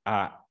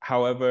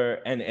 However,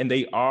 and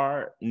they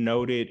are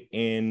noted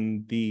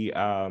in the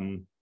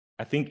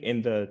I think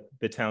in the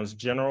town's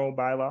general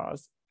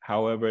bylaws.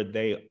 However,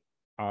 they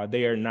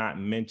are not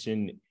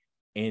mentioned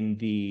in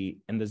the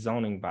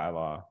zoning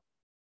bylaw.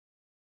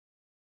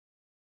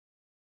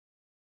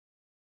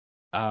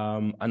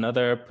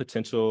 Another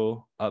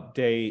potential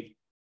update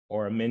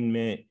or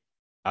amendment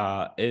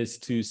is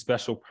to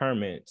special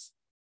permits,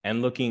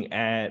 and looking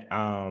at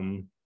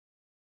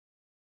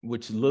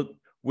which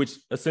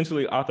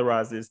essentially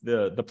authorizes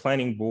the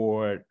planning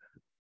board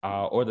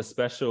or the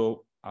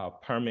special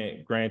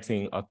permit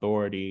granting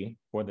authority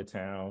for the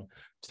town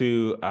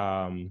to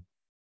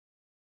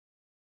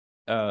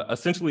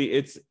essentially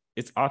it's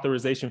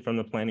authorization from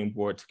the planning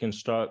board to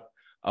construct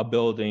a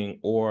building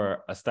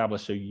or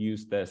establish a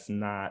use that's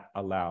not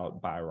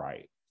allowed by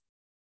right.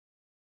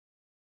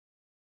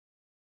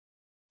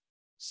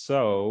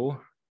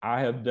 So I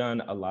have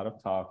done a lot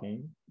of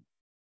talking,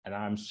 and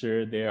I'm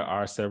sure there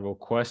are several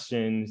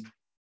questions.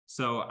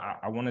 So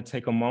I want to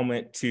take a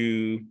moment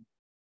to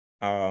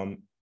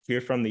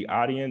hear from the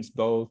audience,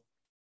 both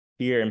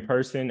here in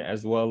person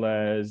as well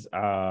as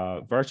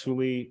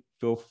virtually.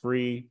 Feel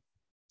free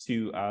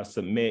to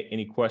submit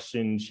any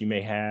questions you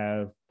may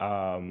have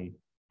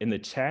in the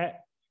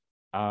chat.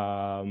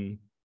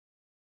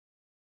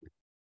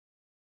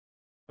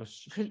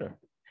 Sure.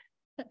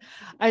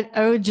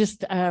 I would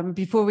just,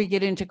 before we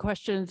get into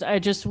questions, I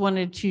just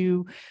wanted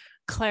to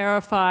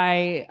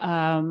clarify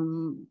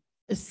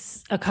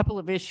a couple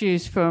of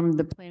issues from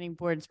the planning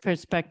board's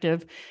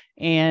perspective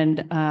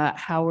and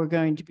how we're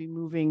going to be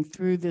moving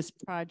through this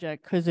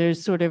project, because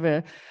there's sort of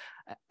a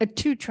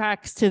 2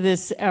 tracks to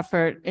this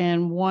effort.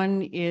 And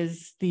one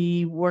is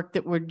the work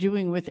that we're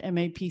doing with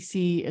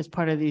MAPC as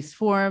part of these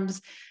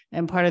forums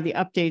and part of the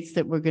updates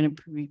that we're going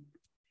to be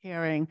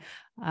preparing.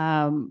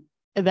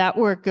 That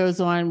work goes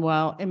on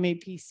while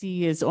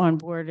MAPC is on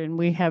board, and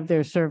we have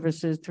their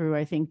services through,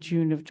 I think,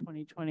 June of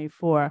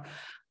 2024.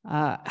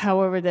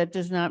 However, that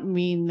does not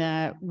mean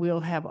that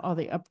we'll have all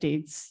the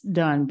updates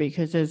done,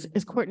 because as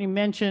Courtney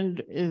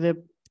mentioned,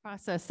 the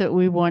process that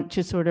we want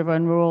to sort of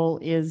unroll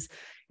is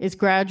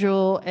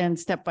gradual and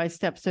step by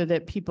step, so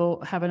that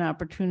people have an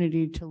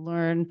opportunity to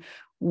learn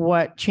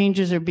what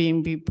changes are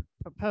being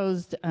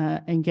proposed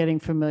and getting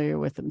familiar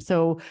with them.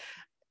 So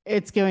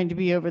it's going to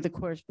be over the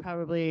course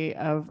probably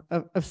of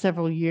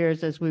several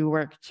years as we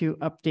work to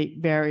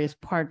update various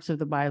parts of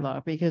the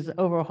bylaw, because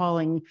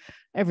overhauling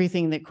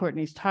everything that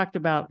Courtney's talked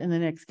about in the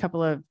next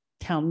couple of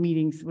town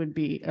meetings would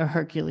be a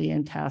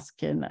Herculean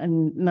task,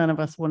 and none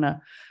of us want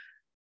to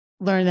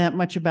learn that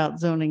much about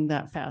zoning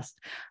that fast.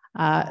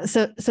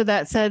 So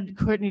that said,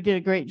 Courtney did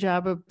a great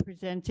job of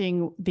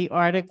presenting the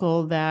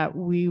article that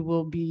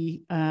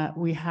we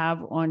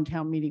have on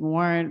town meeting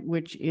warrant,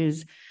 which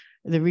is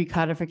the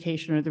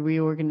recodification or the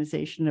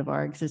reorganization of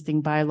our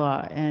existing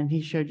bylaw. And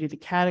he showed you the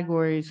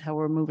categories, how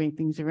we're moving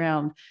things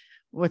around.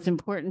 What's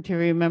important to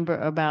remember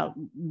about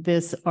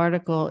this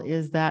article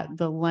is that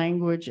the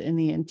language and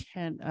the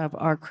intent of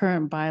our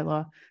current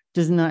bylaw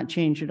does not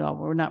change at all.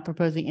 We're not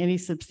proposing any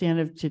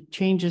substantive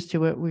changes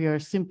to it. We are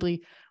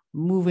simply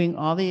moving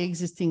all the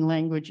existing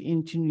language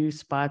into new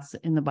spots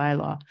in the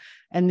bylaw.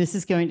 And this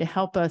is going to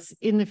help us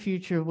in the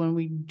future when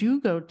we do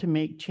go to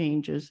make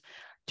changes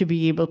to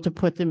be able to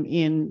put them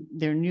in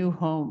their new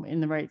home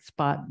in the right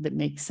spot that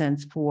makes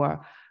sense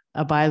for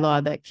a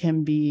bylaw that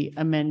can be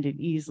amended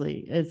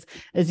easily.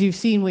 As you've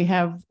seen, we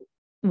have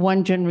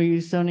one general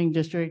use zoning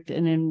district,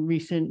 and in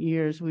recent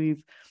years,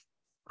 we've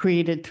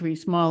created 3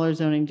 smaller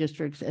zoning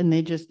districts, and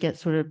they just get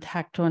sort of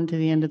tacked on to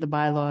the end of the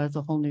bylaw as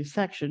a whole new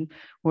section,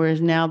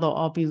 whereas now they'll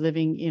all be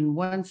living in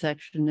one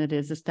section that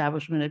is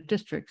establishment of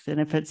districts.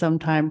 And if at some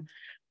time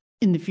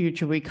in the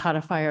future we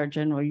codify our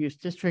general use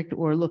district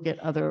or look at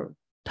other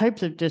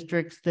types of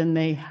districts, then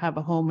they have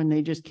a home and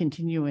they just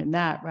continue in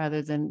that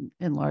rather than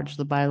enlarge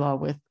the bylaw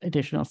with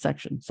additional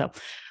sections. So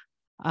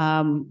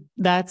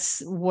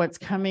that's what's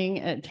coming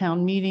at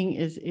town meeting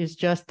is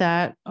just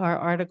that. Our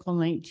Article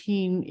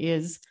 19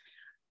 is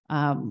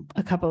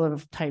a couple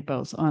of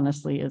typos.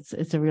 Honestly,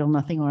 it's a real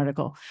nothing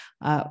article.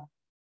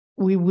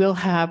 We will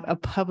have a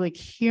public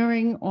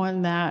hearing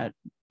on that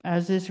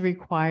as is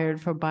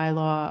required for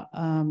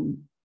bylaw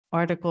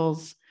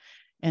articles.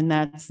 And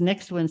that's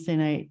next Wednesday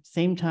night,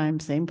 same time,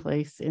 same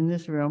place in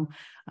this room.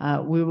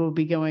 We will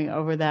be going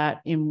over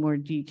that in more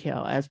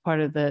detail as part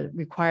of the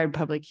required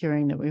public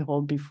hearing that we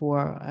hold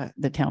before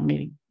the town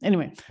meeting.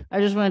 Anyway,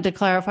 I just wanted to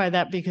clarify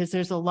that because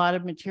there's a lot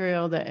of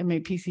material that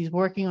MAPC is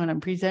working on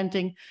and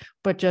presenting,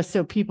 but just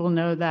so people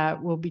know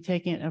that we'll be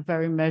taking a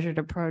very measured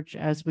approach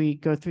as we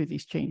go through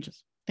these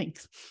changes.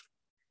 Thanks.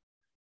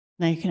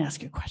 Now you can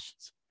ask your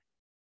questions.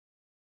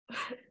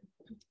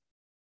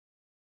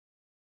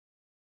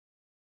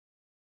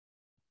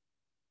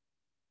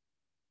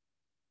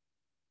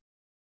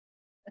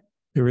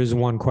 There is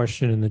one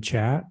question in the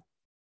chat. It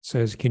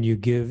says, can you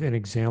give an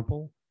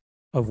example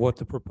of what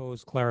the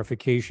proposed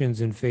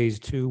clarifications in phase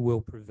 2 will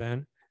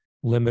prevent,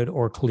 limit,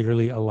 or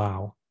clearly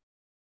allow?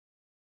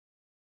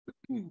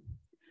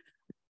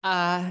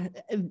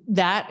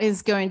 That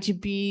is going to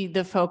be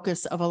the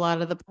focus of a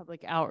lot of the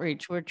public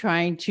outreach. We're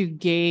trying to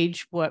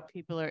gauge what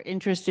people are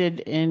interested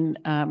in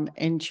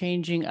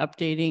changing,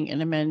 updating,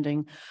 and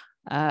amending.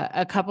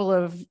 A couple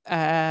of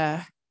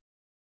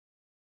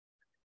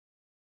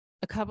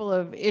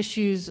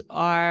issues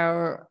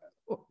are,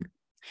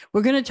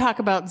 we're going to talk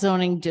about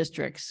zoning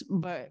districts,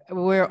 but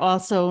we're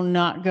also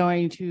not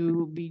going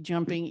to be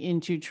jumping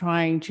into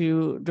trying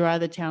to draw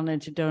the town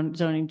into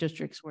zoning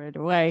districts right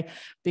away,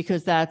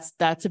 because that's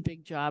a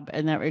big job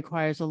and that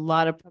requires a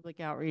lot of public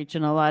outreach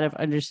and a lot of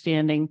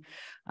understanding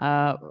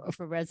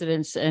for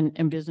residents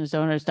and business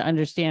owners to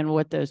understand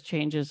what those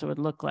changes would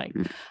look like.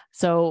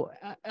 So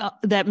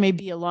that may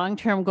be a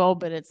long-term goal,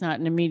 but it's not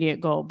an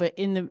immediate goal. But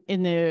in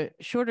the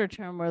shorter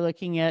term, we're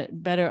looking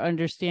at better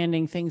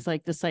understanding things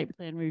like the site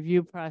plan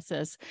review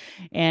process,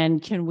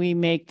 and can we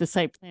make the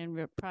site plan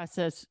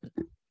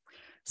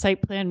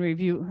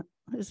review,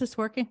 is this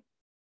working?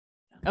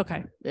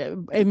 Okay,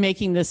 and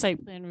making the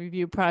site plan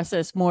review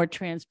process more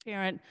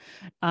transparent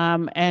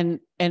and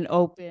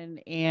open,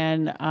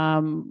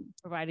 and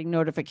providing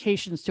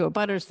notifications to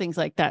abutters, things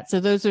like that.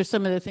 So those are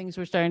some of the things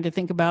we're starting to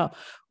think about.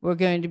 We're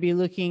going to be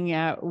looking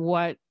at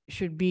what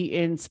should be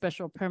in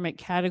special permit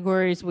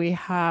categories. We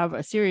have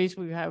a series.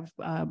 We have,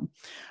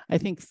 I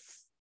think,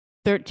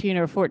 13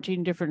 or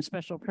 14 different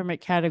special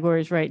permit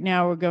categories right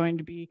now. We're going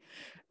to be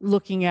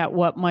looking at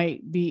what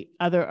might be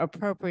other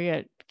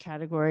appropriate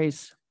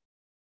categories.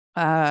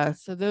 So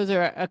those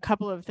are a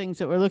couple of things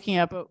that we're looking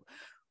at, but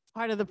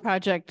part of the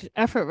project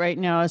effort right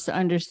now is to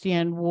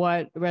understand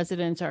what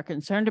residents are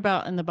concerned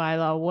about in the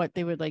bylaw, what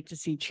they would like to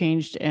see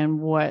changed, and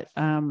what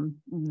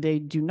they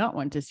do not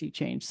want to see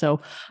changed.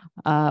 So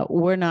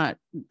we're not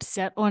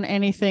set on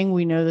anything.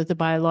 We know that the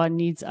bylaw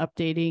needs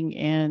updating,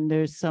 and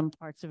there's some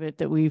parts of it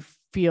that we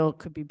feel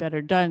could be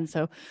better done.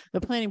 So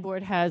the planning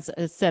board has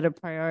a set of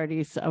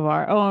priorities of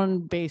our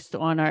own based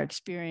on our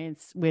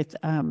experience with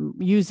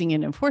using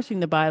and enforcing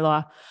the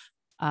bylaw.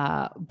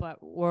 But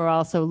we're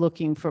also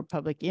looking for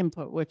public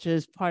input, which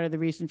is part of the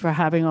reason for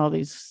having all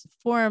these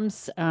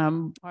forums,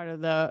 part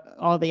of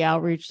all the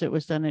outreach that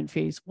was done in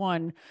phase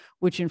 1,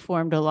 which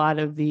informed a lot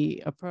of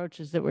the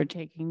approaches that we're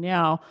taking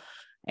now.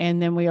 And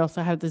then we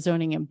also have the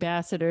zoning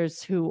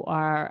ambassadors, who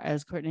are,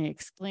 as Courtney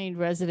explained,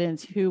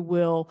 residents who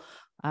will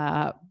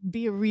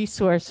be a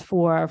resource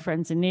for our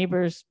friends and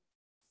neighbors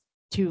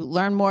to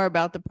learn more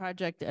about the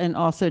project and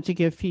also to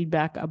give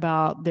feedback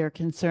about their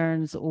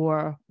concerns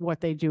or what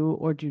they do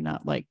or do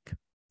not like.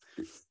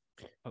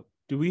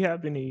 Do we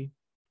have any,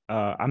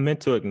 I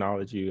meant to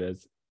acknowledge you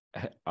as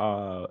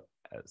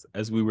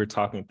we were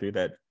talking through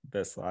that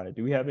slide.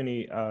 Do we have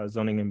any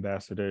zoning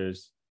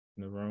ambassadors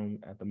in the room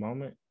at the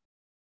moment?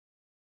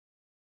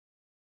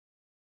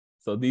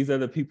 So these are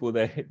the people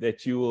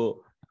that you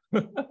will,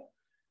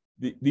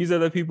 these are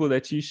the people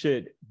that you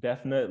should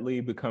definitely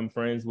become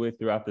friends with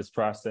throughout this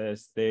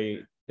process.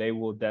 They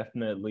will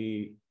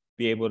definitely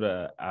be able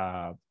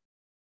to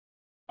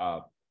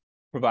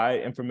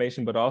provide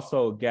information, but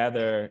also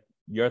gather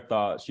your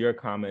thoughts, your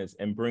comments,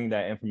 and bring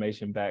that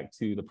information back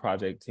to the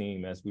project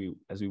team as we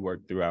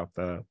work throughout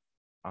the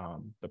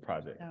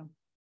project. Yeah.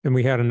 And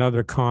we had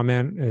another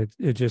comment.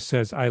 It just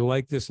says, "I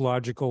like this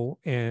logical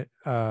and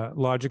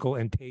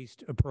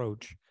paced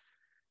approach.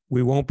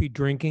 We won't be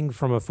drinking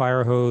from a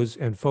fire hose,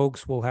 and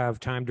folks will have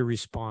time to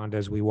respond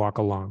as we walk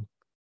along."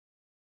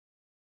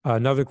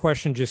 Another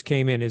question just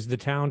came in: is the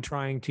town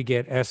trying to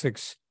get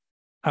Essex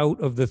out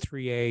of the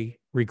 3A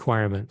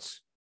requirements?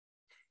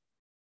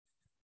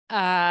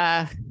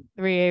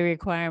 3A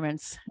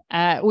requirements.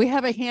 We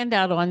have a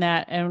handout on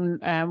that,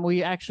 and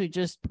we actually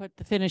just put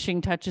the finishing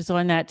touches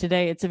on that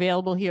today. It's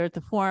available here at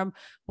the forum.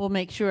 We'll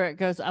make sure it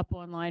goes up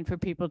online for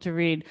people to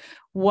read.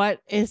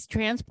 What is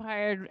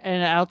transpired,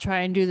 and I'll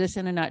try and do this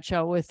in a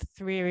nutshell with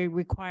 3A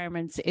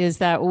requirements, is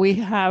that we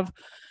have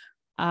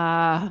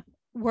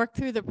worked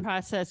through the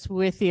process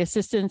with the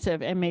assistance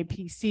of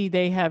MAPC.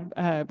 They have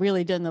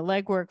really done the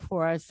legwork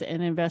for us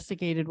and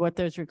investigated what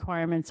those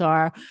requirements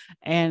are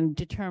and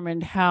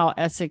determined how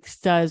Essex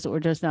does or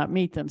does not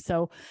meet them.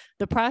 So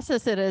the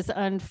process that has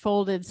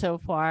unfolded so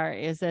far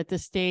is that the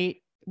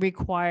state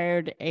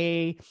required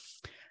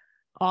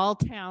all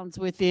towns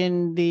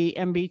within the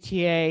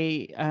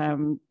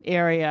MBTA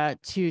area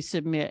to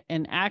submit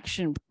an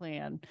action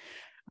plan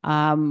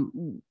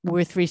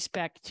with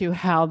respect to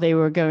how they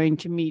were going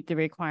to meet the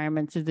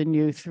requirements of the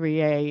new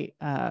 3A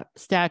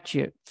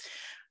statute.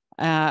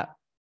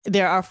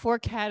 There are 4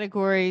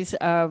 categories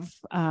of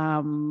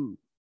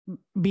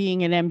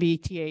being an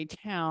MBTA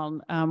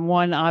town.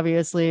 One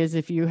obviously is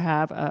if you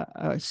have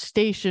a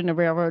station, a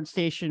railroad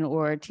station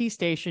or a T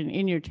station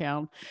in your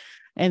town.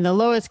 And the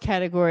lowest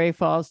category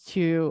falls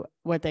to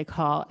what they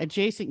call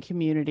adjacent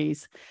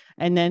communities.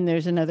 And then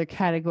there's another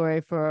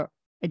category for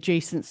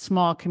adjacent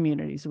small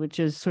communities, which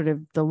is sort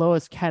of the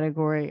lowest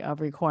category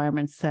of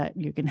requirements that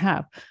you can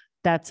have.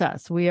 That's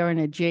us. We are an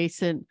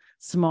adjacent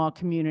small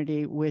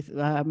community with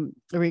a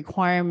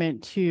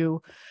requirement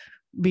to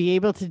be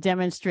able to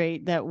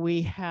demonstrate that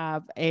we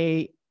have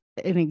an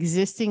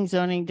existing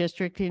zoning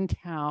district in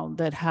town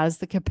that has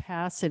the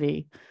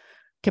capacity,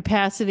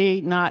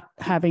 not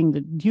having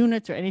the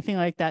units or anything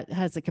like that,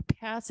 has the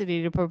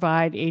capacity to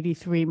provide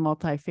 83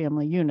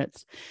 multifamily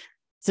units.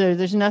 So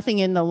there's nothing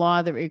in the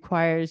law that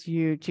requires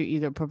you to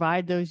either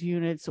provide those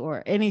units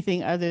or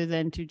anything other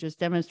than to just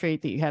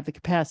demonstrate that you have the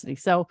capacity.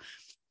 So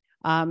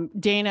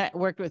Dana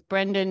worked with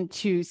Brendan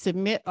to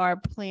submit our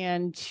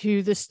plan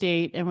to the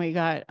state, and we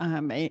got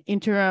an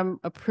interim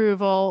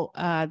approval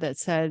that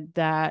said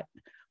that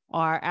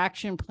our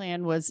action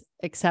plan was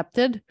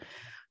accepted.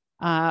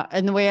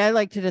 And the way I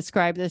like to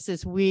describe this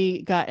is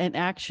we got an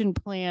action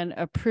plan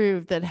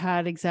approved that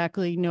had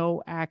exactly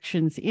no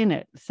actions in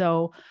it.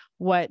 So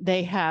what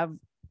they have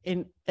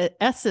in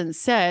essence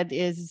said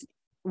is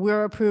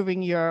we're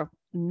approving your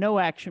no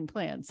action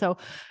plan. So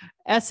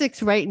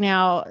Essex right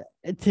now,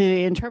 to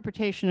the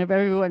interpretation of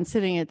everyone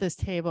sitting at this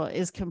table,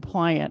 is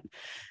compliant.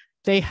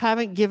 They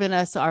haven't given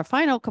us our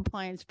final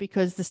compliance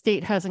because the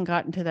state hasn't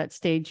gotten to that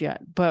stage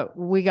yet, but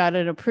we got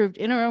an approved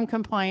interim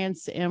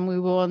compliance, and we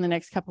will in the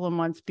next couple of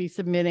months be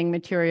submitting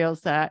materials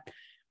that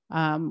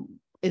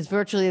is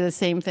virtually the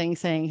same thing,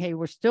 saying, hey,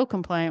 we're still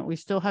compliant. We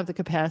still have the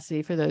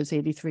capacity for those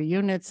 83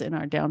 units in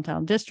our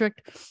downtown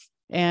district.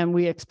 And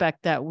we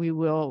expect that we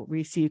will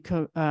receive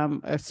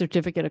a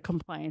certificate of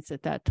compliance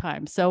at that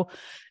time. So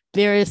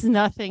there is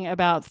nothing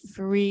about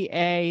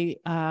 3A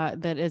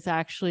that is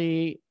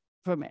actually,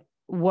 from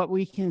what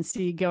we can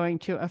see, going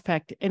to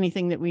affect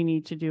anything that we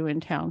need to do in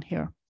town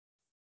here.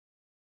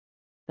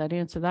 Does that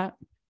answer that?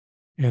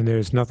 And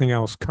there's nothing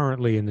else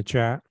currently in the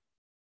chat.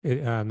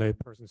 The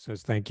person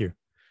says, thank you.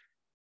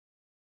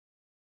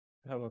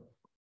 I have a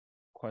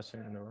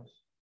question in the room.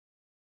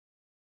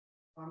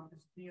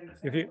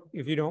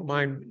 If you don't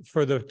mind,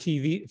 for the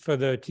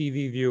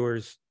TV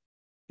viewers,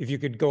 if you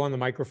could go on the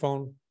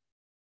microphone,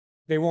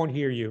 they won't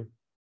hear you.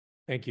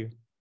 Thank you.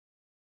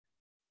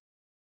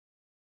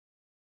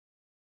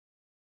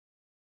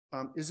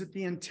 Is it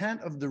the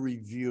intent of the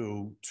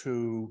review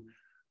to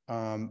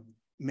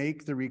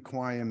make the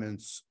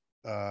requirements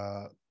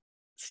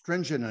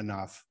stringent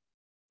enough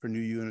for new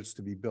units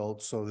to be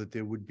built so that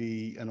there would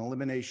be an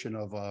elimination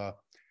of a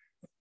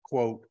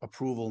quote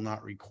approval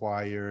not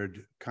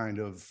required kind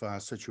of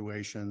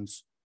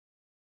situations?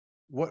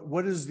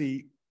 What is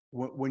the,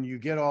 when you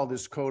get all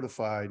this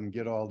codified and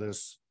get all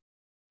this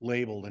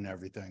labeled and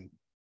everything,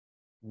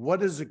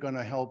 what is it going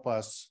to help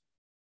us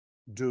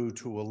do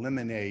to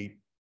eliminate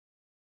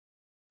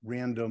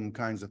random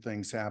kinds of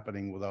things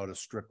happening without a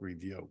strict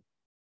review?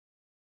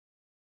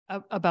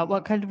 About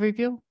what kind of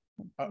review?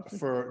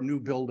 For new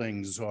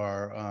buildings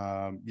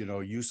or,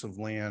 use of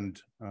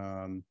land,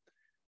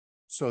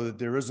 so that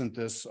there isn't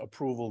this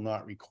approval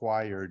not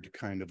required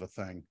kind of a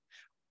thing.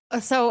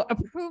 So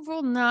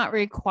approval not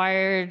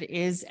required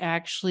is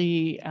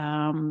actually,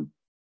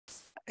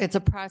 it's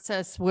a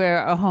process where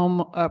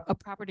a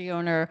property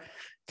owner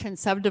can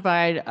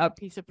subdivide a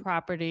piece of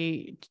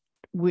property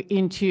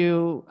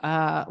into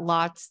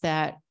lots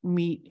that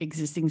meet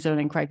existing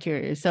zoning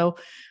criteria. So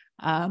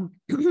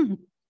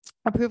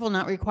approval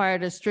not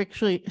required is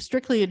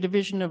strictly a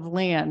division of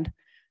land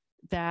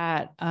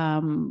that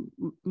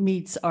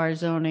meets our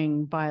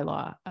zoning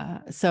bylaw.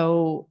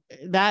 So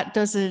that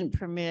doesn't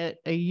permit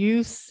a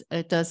use.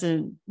 It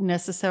doesn't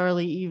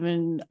necessarily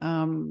even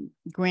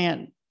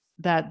grant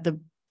that the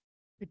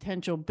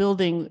potential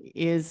building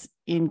is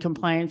in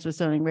compliance with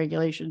zoning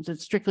regulations.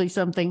 It's strictly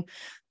something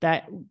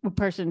that a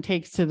person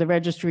takes to the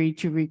registry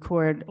to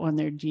record on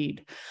their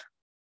deed.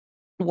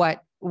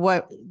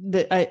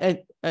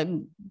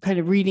 I'm kind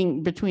of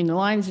reading between the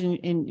lines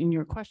in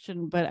your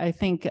question, but I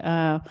think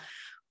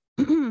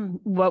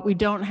what we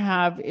don't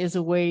have is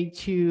a way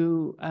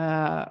to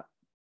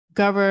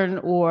govern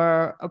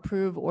or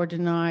approve or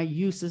deny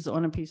uses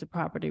on a piece of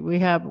property. We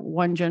have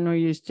one general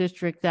use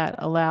district that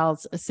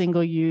allows a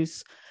single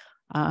use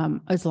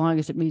as long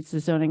as it meets the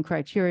zoning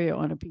criteria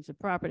on a piece of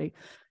property.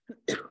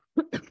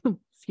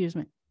 Excuse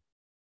me.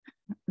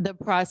 The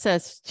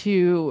process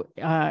to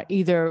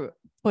either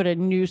put a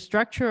new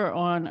structure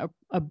on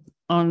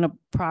a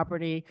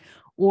property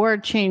or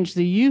change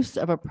the use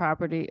of a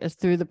property is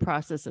through the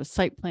process of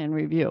site plan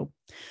review.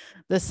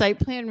 The site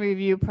plan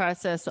review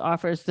process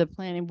offers the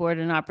planning board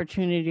an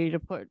opportunity to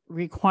put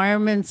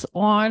requirements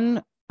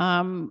on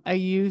a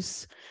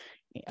use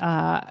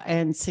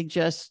and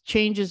suggest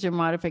changes or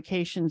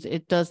modifications.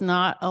 It does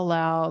not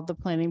allow the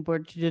planning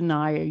board to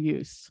deny a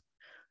use.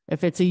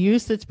 If it's a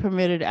use that's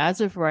permitted as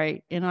of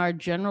right in our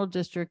general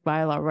district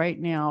bylaw right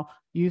now,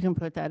 you can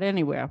put that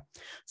anywhere.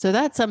 So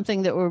that's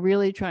something that we're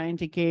really trying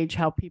to gauge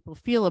how people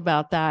feel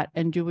about that.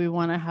 And do we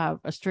want to have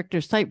a stricter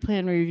site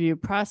plan review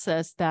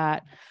process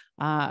that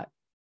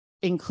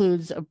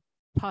includes a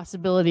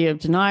possibility of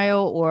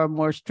denial or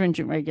more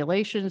stringent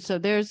regulations? So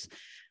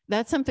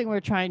that's something we're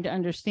trying to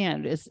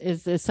understand.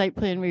 Is the site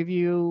plan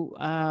review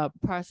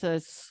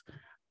process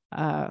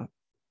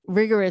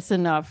rigorous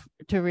enough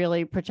to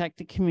really protect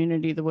the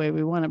community the way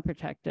we want to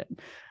protect it?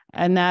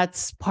 And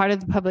that's part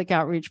of the public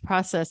outreach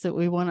process, that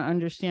we want to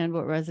understand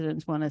what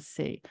residents want to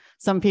see.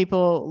 Some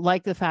people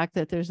like the fact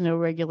that there's no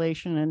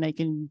regulation and they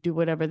can do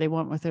whatever they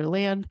want with their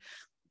land.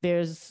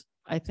 There's,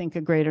 I think,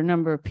 a greater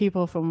number of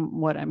people,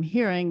 from what I'm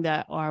hearing,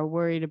 that are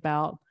worried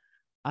about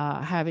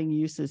having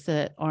uses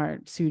that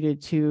aren't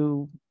suited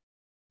to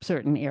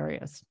certain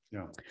areas.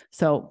 Yeah.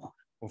 So.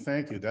 Well,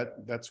 thank you.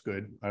 That's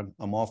good.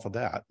 I'm all for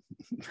that.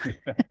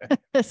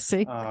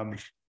 See.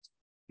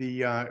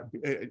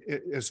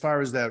 As far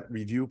as that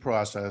review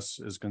process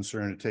is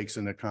concerned, it takes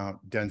into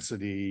account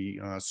density,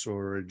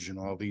 storage, and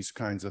all these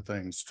kinds of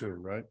things too,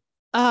 right?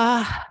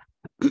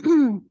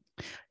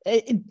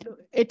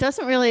 It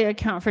doesn't really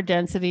account for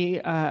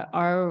density.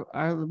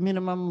 Our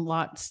minimum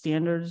lot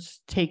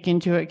standards take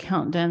into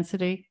account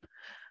density.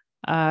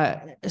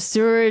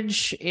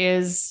 Sewerage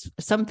is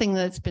something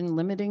that's been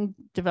limiting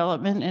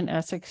development in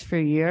Essex for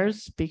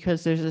years,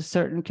 because there's a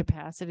certain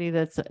capacity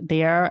that's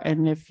there.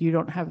 And if you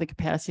don't have the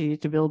capacity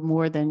to build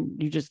more, then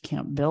you just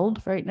can't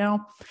build right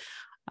now.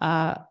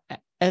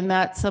 And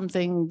that's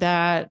something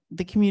that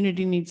the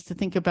community needs to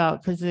think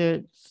about, because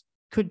it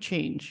could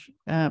change.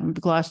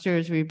 Gloucester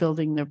is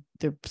rebuilding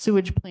their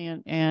sewage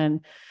plant,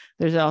 and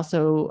there's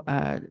also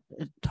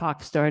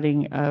talk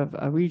starting of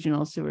a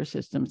regional sewer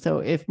system. So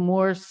if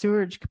more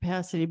sewage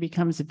capacity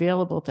becomes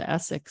available to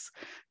Essex,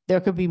 there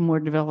could be more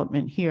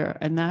development here.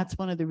 And that's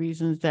one of the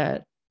reasons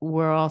that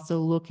we're also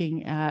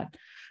looking at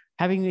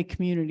having the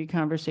community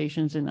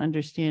conversations and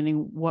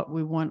understanding what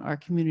we want our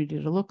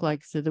community to look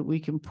like, so that we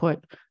can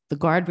put the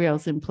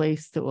guardrails in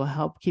place that will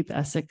help keep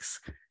Essex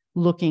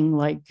looking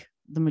like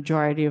the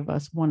majority of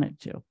us want it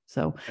to.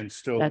 So, and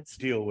still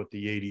deal with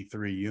the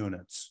 83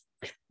 units.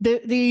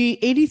 The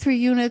 83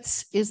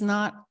 units is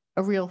not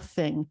a real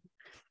thing.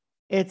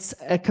 It's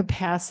a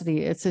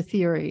capacity. It's a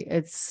theory.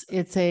 It's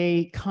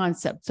a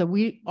concept. So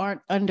we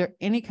aren't under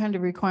any kind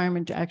of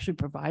requirement to actually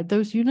provide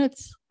those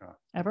units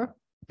ever.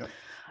 Yeah.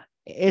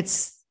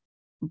 It's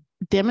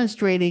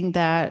demonstrating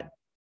that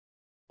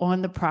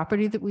on the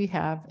property that we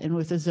have, and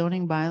with the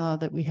zoning bylaw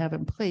that we have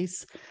in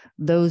place,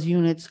 those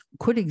units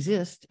could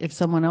exist if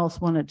someone else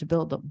wanted to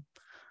build them.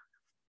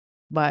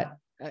 But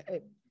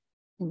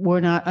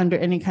we're not under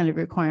any kind of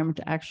requirement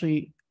to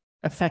actually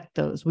affect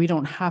those. We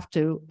don't have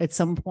to at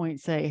some point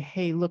say,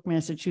 hey, look,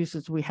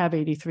 Massachusetts, we have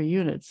 83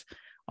 units.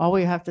 All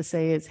we have to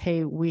say is,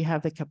 hey, we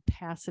have the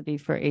capacity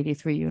for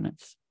 83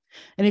 units.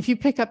 And if you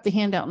pick up the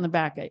handout in the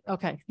back,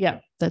 okay, yeah,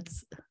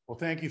 that's. Well,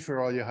 thank you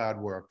for all your hard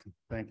work.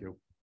 Thank you.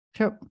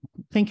 Sure.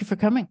 Thank you for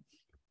coming.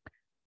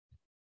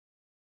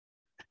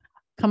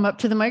 Come up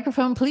to the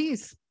microphone,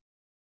 please.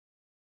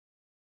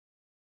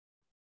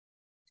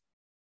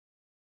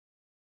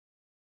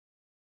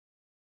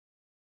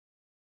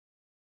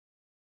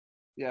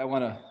 Yeah, I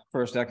want to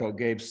first echo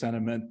Gabe's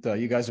sentiment.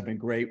 You guys have been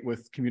great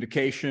with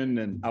communication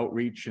and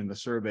outreach and the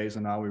surveys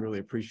and all. We really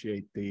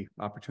appreciate the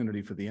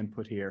opportunity for the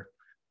input here.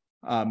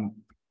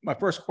 My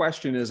first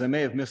question is, I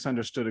may have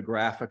misunderstood a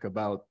graphic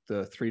about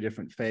the 3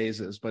 different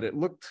phases, but it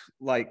looked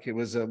like it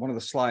was one of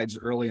the slides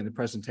early in the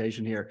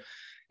presentation here.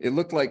 It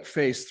looked like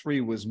phase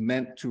 3 was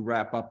meant to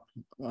wrap up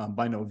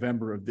by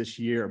November of this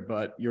year,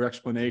 but your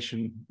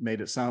explanation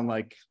made it sound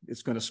like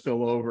it's going to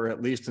spill over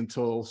at least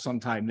until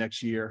sometime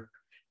next year.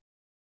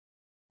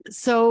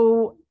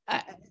 So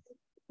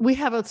we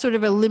have a sort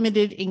of a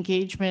limited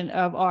engagement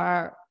of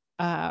our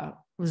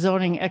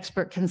zoning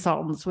expert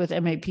consultants with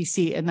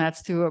MAPC, and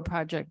that's through a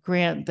project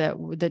grant that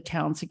the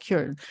town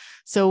secured.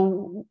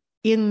 So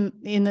in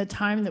the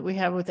time that we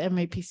have with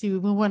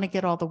MAPC, we want to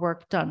get all the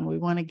work done. We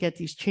want to get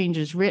these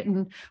changes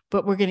written,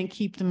 but we're going to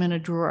keep them in a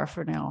drawer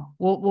for now.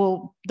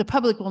 The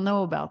public will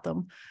know about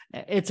them.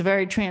 It's a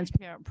very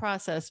transparent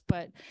process,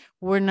 but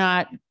we're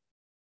not,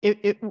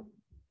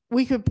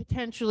 we could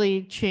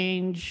potentially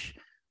change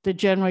the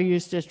general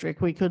use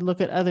district. We could look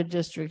at other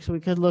districts.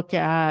 We could look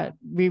at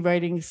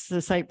rewriting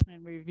the site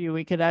plan review.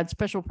 We could add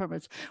special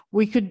permits.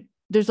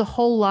 There's a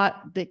whole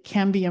lot that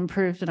can be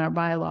improved in our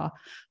bylaw,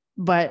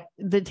 but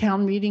the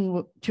town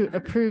meeting to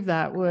approve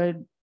that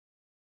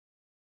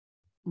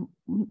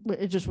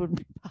it just wouldn't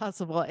be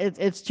possible.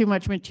 It's too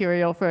much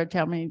material for a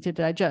town meeting to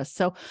digest.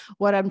 So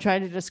what I'm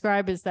trying to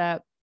describe is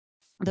that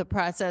the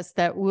process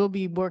that we'll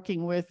be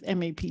working with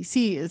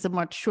MAPC is a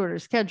much shorter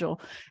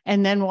schedule.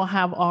 And then we'll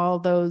have all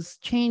those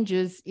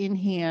changes in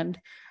hand,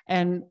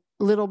 and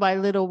little by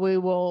little, we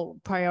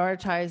will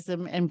prioritize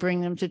them and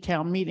bring them to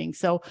town meeting.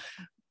 So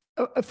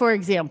for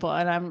example,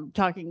 and I'm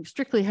talking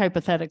strictly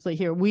hypothetically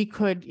here, we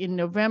could in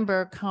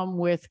November come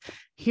with,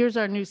 here's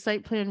our new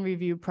site plan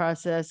review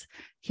process.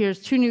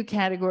 Here's 2 new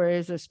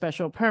categories of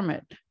special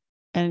permit.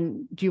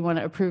 And do you want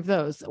to approve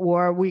those?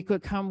 Or we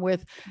could come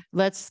with,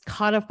 let's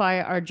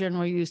codify our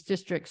general use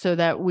district so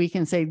that we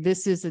can say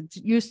this is a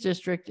use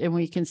district, and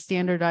we can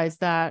standardize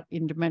that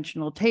in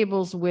dimensional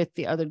tables with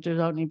the other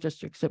zoning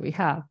districts that we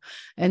have.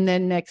 And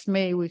then next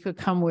May, we could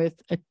come with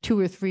 2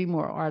 or 3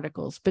 more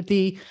articles. But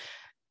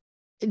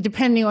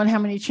depending on how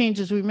many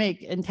changes we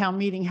make, and town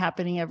meeting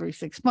happening every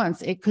 6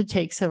 months, it could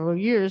take several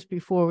years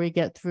before we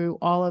get through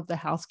all of the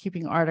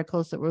housekeeping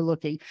articles that we're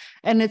looking.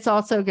 And it's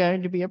also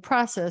going to be a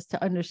process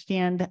to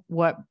understand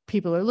what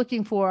people are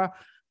looking for,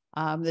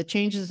 the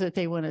changes that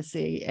they want to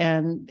see.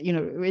 And,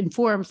 in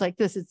forums like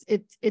this,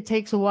 it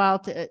takes a while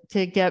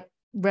to get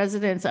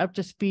residents up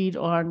to speed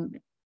on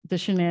the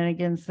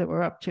shenanigans that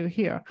we're up to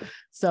here.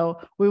 So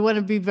we want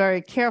to be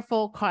very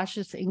careful,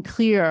 cautious, and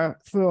clear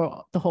through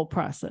the whole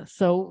process.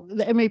 So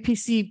the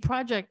MAPC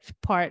project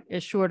part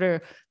is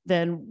shorter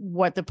than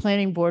what the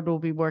planning board will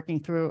be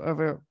working through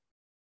over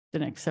the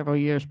next several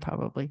years,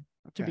 probably,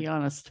 to be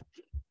honest.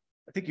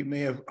 I think you may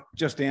have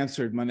just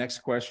answered my next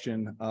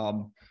question.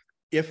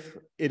 If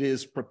it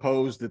is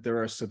proposed that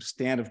there are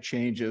substantive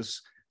changes,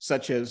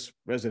 such as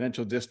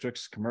residential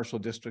districts, commercial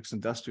districts,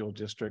 industrial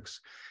districts,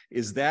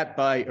 is that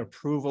by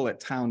approval at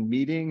town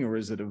meeting, or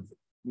is it a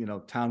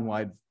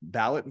townwide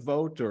ballot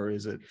vote, or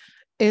is it?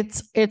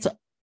 It's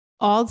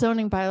all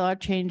zoning bylaw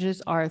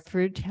changes are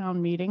through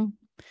town meeting.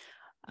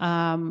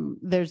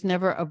 There's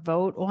never a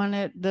vote on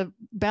it. The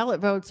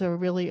ballot votes are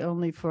really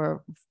only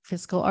for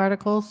fiscal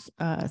articles.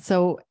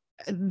 So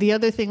the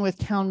other thing with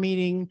town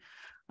meeting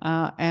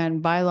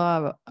and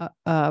bylaw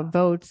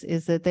votes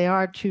is that they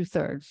are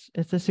 2/3.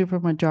 It's a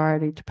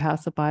supermajority to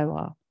pass a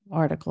bylaw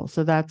article.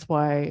 So that's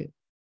why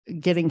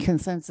getting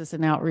consensus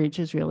and outreach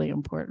is really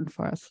important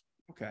for us.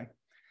 Okay.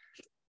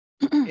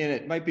 And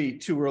it might be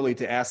too early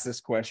to ask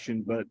this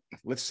question, but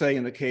let's say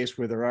in the case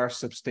where there are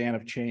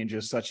substantive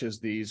changes, such as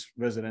these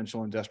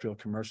residential, industrial,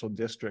 commercial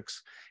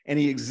districts,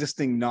 any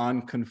existing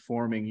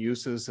non-conforming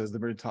uses, has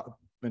there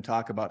been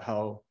talk about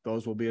how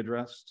those will be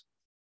addressed?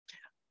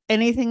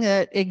 Anything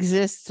that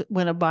exists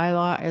when a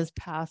bylaw is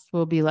passed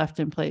will be left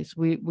in place.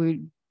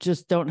 We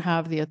just don't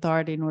have the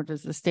authority, nor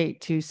does the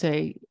state, to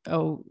say,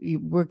 oh,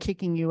 we're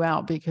kicking you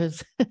out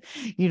because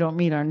you don't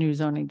meet our new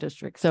zoning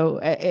district. So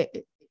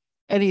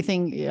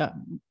anything,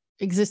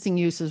 existing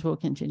uses will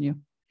continue.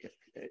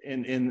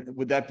 And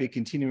would that be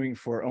continuing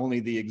for only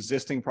the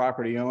existing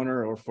property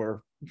owner, or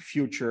for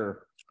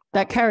future?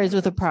 That carries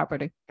with the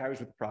property. Carries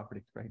with the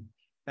property, right?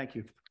 Thank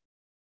you.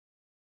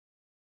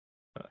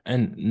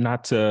 And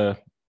not to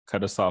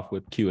cut us off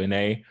with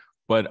Q&A,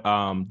 but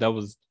that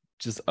was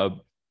just a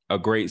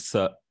great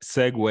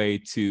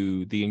segue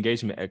to the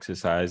engagement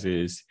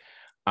exercises.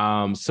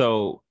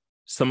 So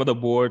some of the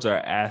boards are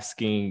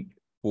asking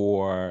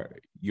for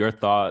your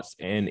thoughts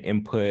and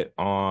input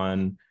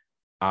on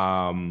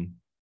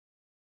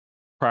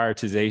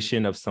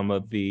prioritization of some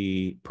of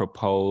the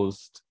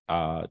proposed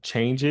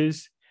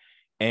changes.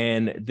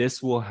 And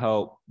this will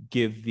help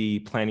give the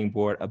planning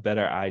board a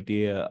better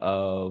idea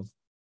of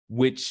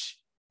which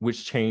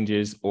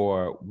changes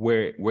or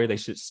where they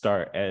should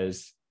start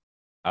as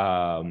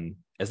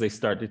they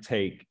start to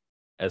take,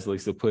 as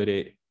Lisa put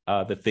it,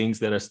 the things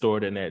that are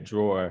stored in that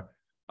drawer.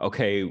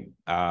 Okay,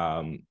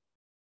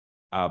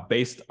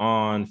 based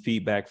on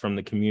feedback from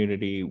the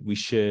community, we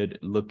should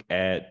look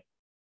at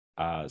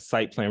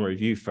site plan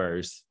review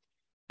first.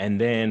 And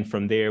then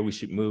from there, we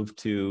should move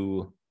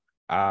to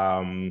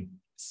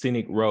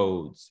scenic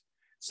roads.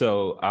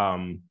 So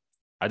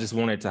I just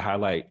wanted to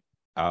highlight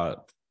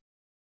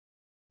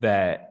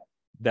that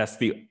that's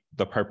the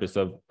purpose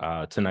of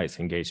tonight's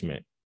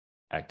engagement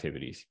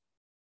activities.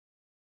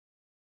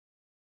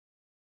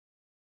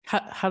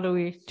 How do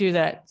we do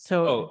that?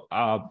 So,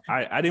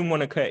 I didn't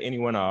want to cut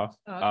anyone off.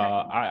 Okay.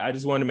 I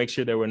just wanted to make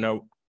sure there were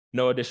no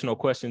additional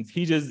questions.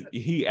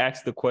 He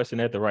asked the question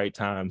at the right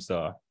time,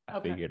 so I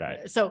okay. figured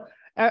I. So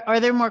are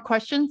there more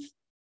questions?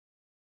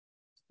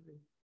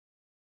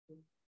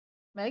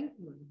 Meg?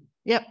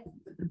 Yep.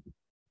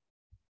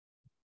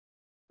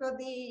 So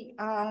the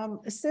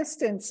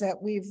assistance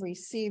that we've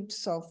received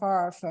so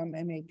far from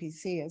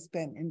MAPC has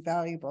been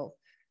invaluable.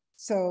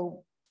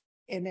 So,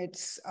 and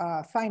it's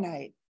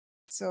finite.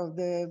 So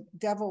the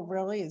devil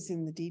really is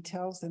in the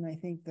details. And I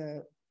think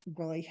the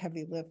really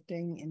heavy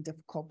lifting and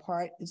difficult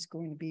part is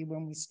going to be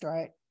when we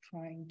start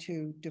trying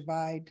to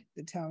divide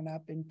the town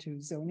up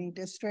into zoning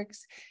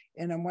districts.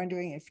 And I'm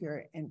wondering if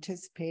you're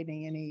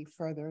anticipating any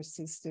further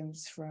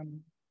assistance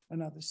from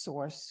another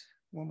source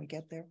when we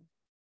get there.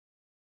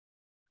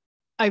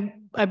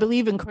 I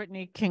believe, and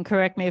Courtney can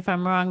correct me if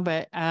I'm wrong,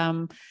 but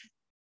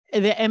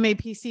the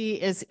MAPC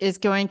is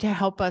going to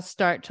help us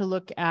start to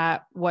look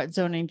at what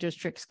zoning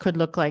districts could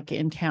look like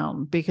in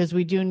town, because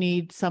we do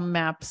need some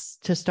maps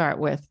to start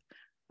with.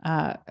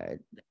 And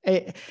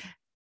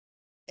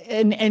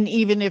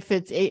even if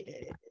it's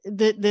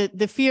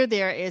the fear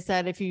there is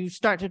that if you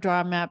start to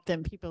draw a map,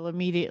 then people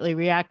immediately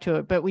react to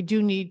it. But we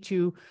do need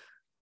to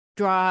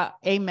draw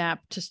a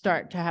map to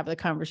start to have the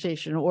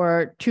conversation,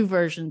 or two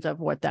versions of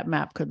what that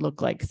map could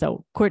look like.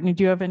 So Courtney,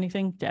 do you have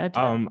anything to add to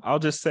that? I'll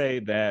just say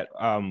that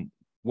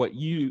what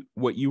you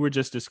were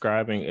just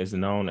describing is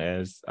known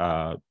as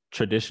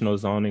traditional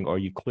zoning or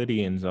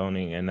Euclidean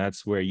zoning, and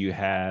that's where you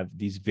have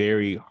these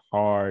very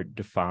hard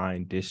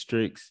defined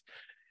districts.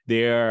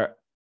 There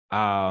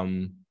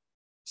some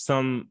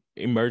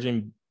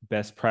emerging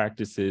best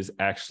practices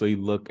actually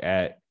look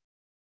at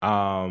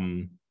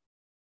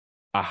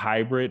a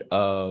hybrid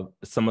of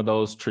some of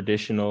those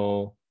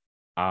traditional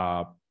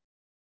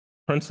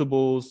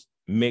principles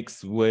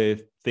mixed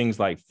with things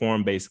like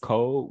form-based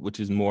code, which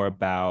is more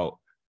about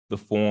the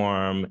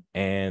form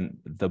and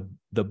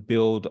the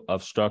build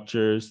of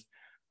structures.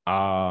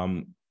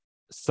 Some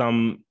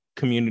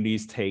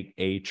communities take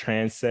a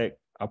transect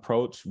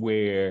approach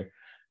where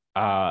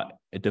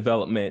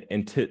development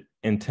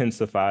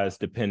intensifies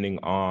depending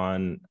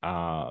on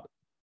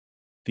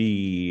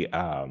the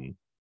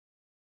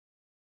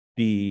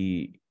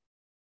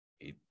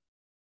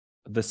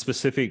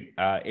specific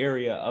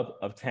area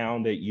of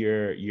town that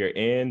you're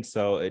in.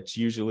 So it's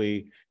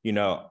usually,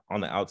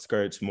 on the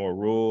outskirts, more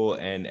rural,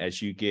 and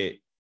as you get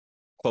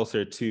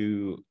closer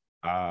to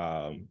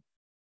the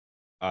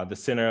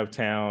center of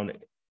town,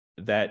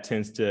 that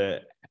tends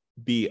to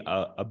be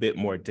a bit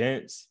more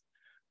dense.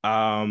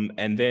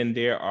 And then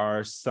there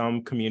are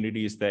some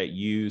communities that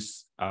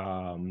use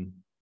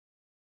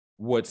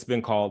what's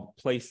been called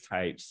place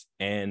types,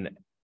 and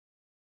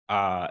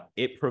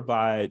it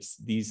provides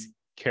these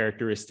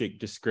characteristic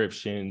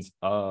descriptions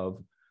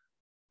of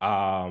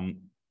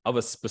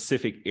a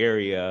specific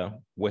area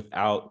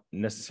without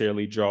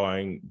necessarily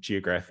drawing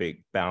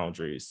geographic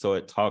boundaries. So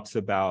it talks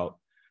about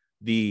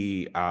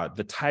the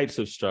types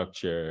of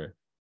structure,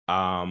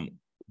 the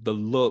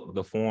look,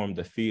 the form,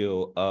 the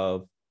feel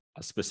of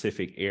a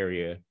specific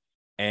area.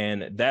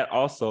 And that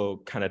also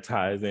kind of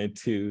ties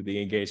into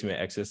the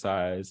engagement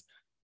exercise.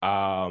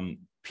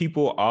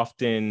 People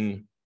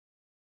often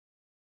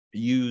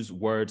use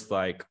words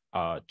like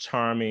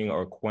charming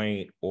or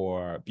quaint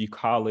or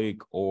bucolic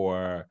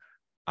or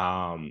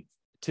to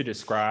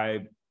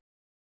describe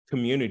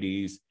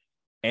communities.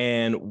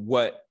 And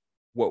what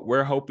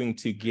we're hoping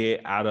to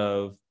get out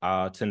of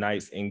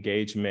tonight's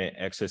engagement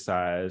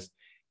exercise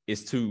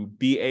is to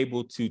be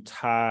able to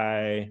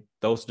tie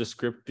those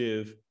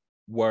descriptive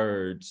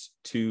words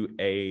to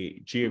a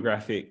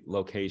geographic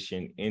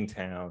location in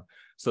town.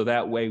 So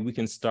that way we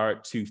can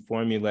start to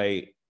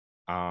formulate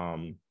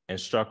and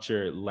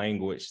structure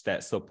language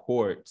that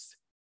supports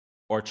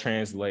or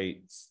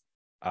translates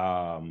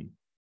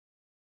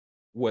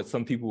what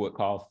some people would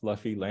call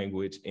fluffy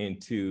language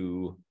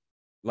into,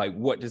 like,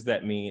 what does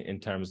that mean in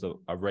terms of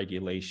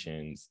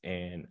regulations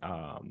and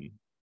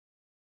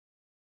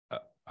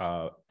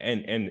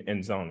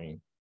zoning.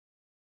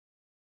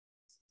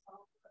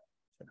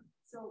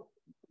 So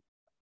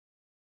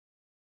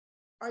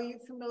are you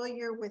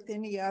familiar with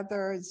any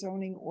other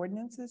zoning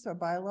ordinances or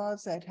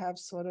bylaws that have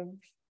sort of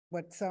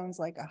what sounds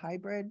like a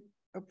hybrid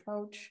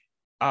approach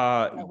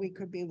that we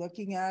could be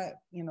looking at,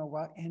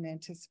 what in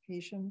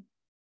anticipation?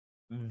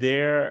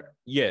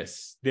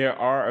 Yes, there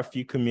are a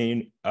few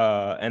community,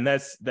 and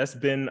that's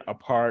been a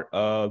part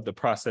of the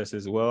process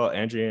as well.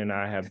 Andrea and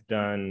I have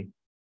done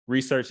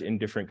research in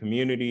different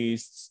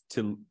communities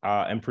to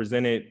and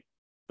presented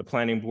the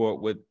planning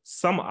board with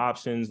some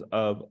options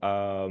of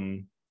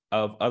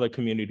other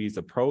communities'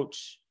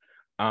 approach.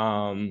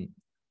 There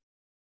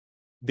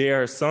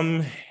are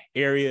some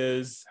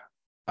areas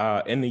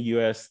in the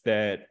U.S.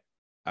 that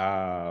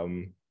have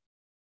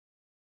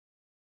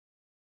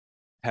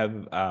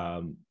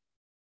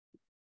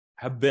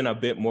been a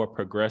bit more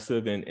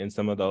progressive in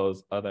some of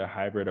those other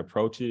hybrid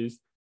approaches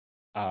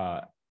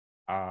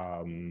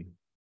in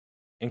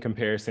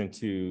comparison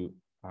to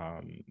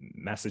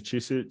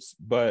Massachusetts.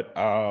 But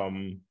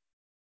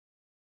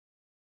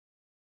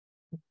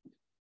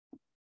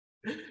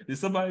is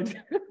somebody,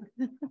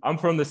 I'm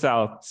from the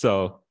South,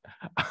 so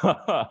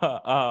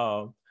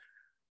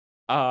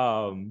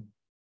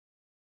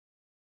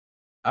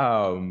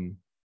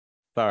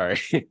sorry,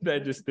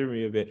 that just threw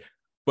me a bit.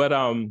 But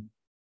I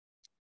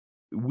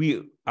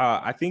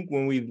think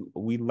when we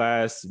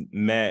last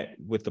met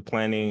with the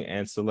planning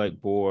and select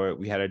board,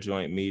 we had a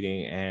joint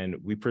meeting and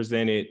we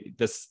presented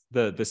this.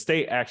 The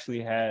state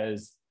actually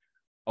has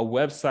a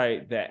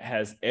website that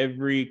has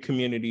every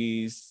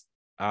community's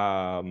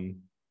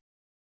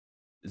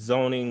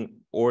zoning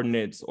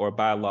ordinance or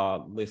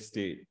bylaw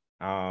listed,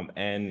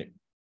 and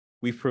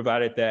we've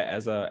provided that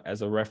as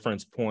a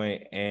reference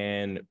point.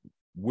 And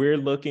we're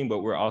looking, but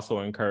we're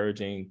also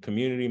encouraging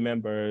community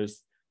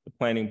members, the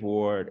planning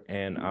board,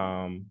 and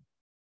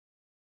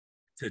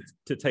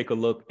to take a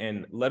look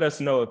and let us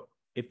know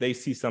if they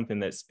see something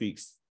that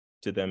speaks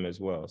to them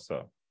as well.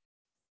 So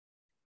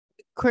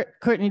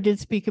Courtney did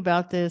speak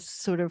about this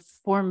sort of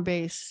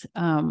form-based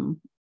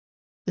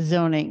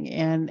zoning,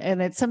 and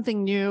it's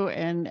something new,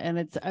 and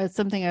it's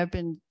something I've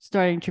been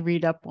starting to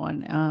read up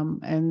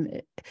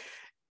on,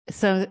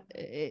 so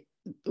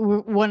we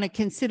want to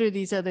consider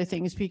these other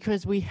things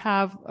because we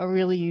have a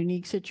really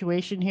unique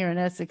situation here in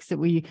Essex that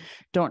we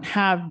don't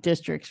have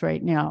districts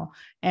right now.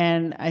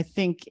 And I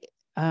think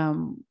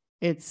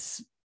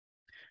it's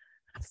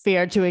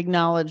fair to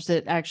acknowledge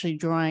that actually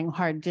drawing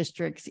hard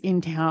districts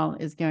in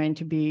town is going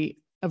to be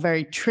a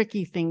very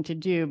tricky thing to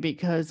do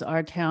because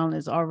our town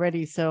is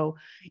already so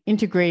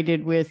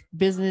integrated with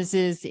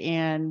businesses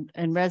and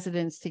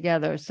residents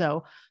together.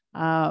 So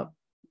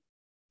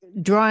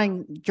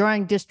drawing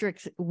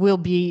districts will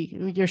be,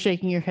 you're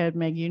shaking your head,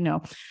 Meg,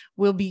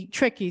 will be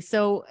tricky.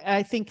 So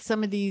I think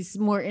some of these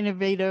more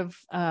innovative,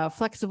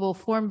 flexible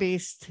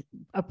form-based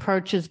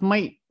approaches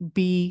might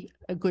be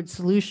a good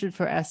solution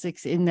for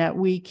Essex, in that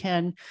we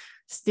can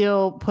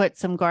still put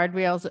some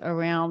guardrails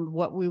around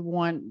what we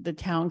want the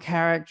town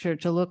character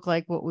to look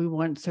like, what we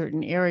want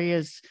certain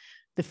areas,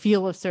 the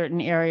feel of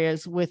certain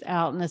areas,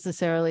 without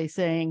necessarily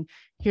saying,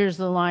 here's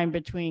the line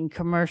between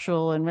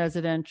commercial and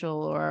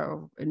residential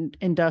or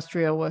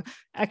industrial.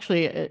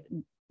 Actually,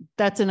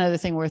 that's another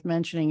thing worth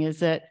mentioning, is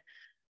that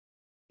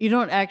you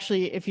don't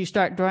actually, if you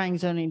start drawing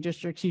zoning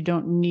districts, you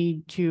don't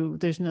need to,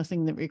 there's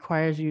nothing that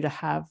requires you to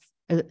have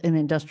an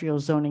industrial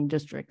zoning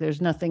district.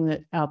 There's nothing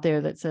that out there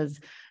that says,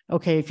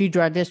 okay, if you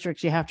draw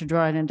districts, you have to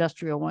draw an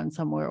industrial one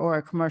somewhere or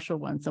a commercial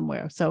one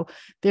somewhere. So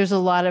there's a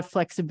lot of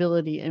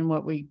flexibility in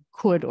what we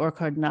could or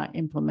could not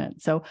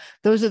implement. So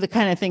those are the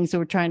kind of things that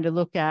we're trying to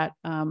look at,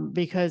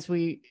 because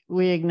we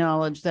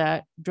acknowledge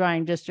that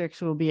drawing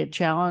districts will be a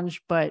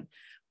challenge, but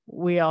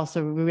we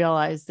also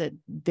realize that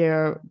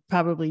there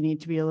probably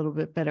need to be a little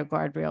bit better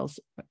guardrails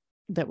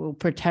that will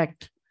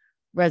protect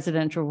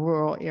residential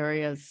rural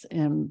areas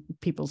and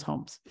people's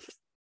homes.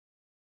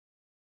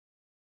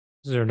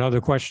 Is there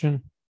another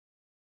question?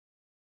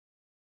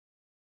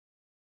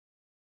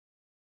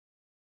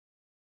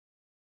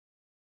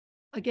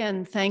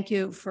 Again, thank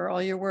you for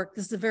all your work.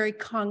 This is a very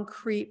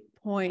concrete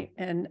point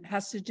and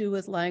has to do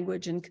with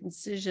language and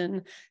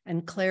concision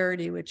and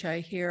clarity, which I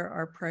hear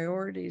are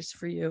priorities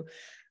for you.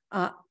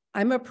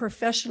 I'm a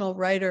professional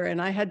writer,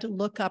 and I had to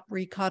look up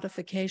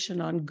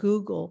recodification on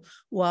Google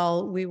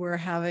while we were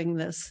having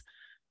this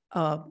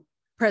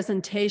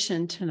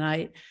presentation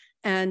tonight.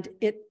 And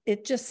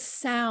it just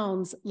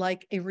sounds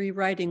like a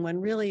rewriting when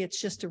really it's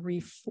just a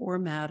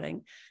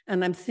reformatting.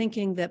 And I'm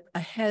thinking that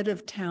ahead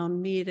of town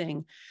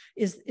meeting,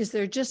 is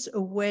there just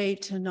a way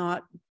to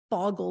not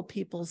boggle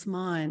people's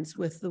minds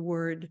with the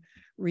word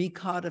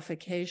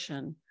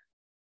recodification?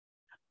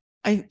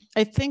 I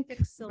think,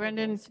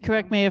 Brendan,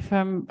 correct me if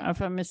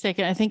I'm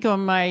mistaken. I think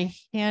on my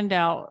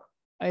handout,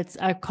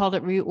 I called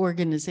it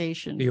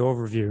reorganization. The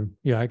overview.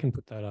 Yeah, I can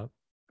put that up.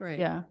 Great.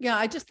 Yeah. Yeah,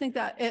 I just think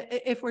that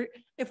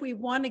if we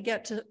want to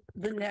get to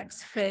the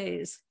next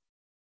phase,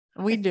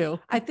 We do.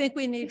 I think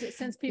we need to,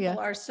 since people Yeah.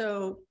 are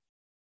so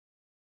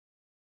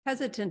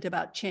hesitant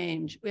about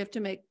change, we have to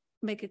make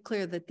it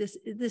clear that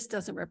this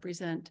doesn't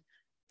represent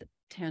the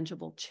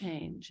tangible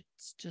change.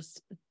 It's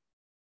just a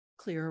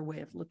clearer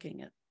way of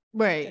looking at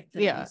Right.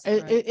 Yeah.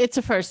 things, right. It's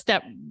a first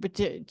step, but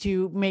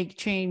to make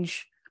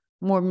change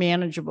more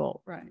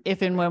manageable. Right.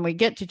 If and when we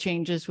get to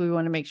changes, we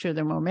want to make sure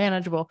they're more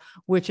manageable,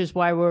 which is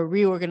why we're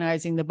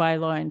reorganizing the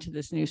bylaw into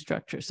this new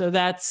structure. So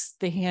that's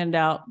the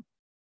handout.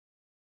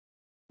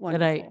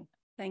 Wonderful.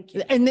 Thank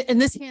you. And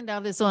this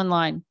handout is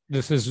online.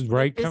 This is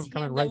right, This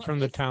coming right handout from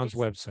the is- town's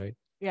it's- website.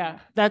 Yeah,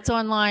 that's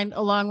online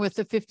along with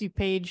the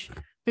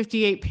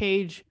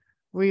 58-page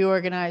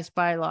reorganized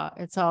bylaw.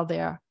 It's all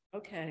there.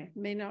 Okay,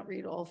 may not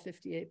read all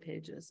 58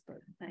 pages, but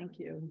thank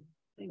you.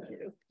 Thank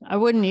you. I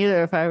wouldn't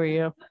either if I were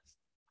you.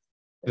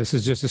 This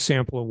is just a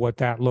sample of what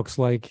that looks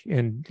like.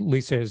 And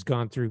Lisa has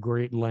gone through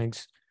great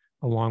lengths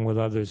along with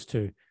others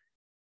to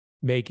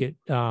make it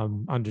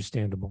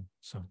understandable.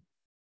 So.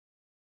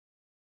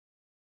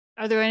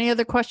 Are there any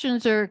other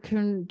questions or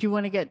do you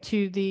want to get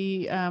to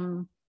the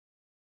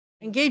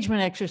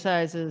engagement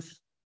exercises?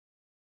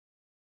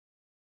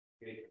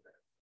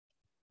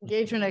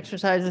 Engagement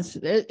exercises.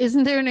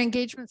 Isn't there an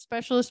engagement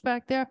specialist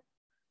back there?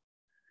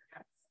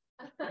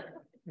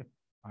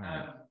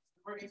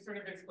 Courtney sort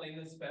of explained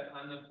this, but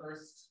on the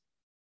first.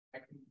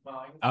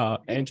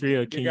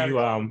 Andrea, can you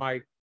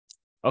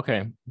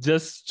okay,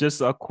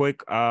 just a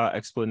quick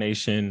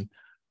explanation.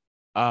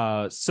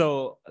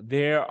 So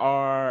there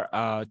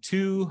are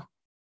two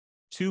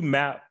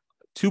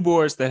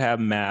boards that have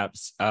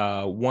maps.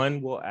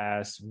 One will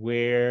ask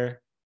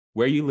where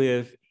you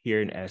live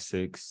here in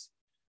Essex.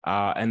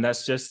 And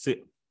that's just to,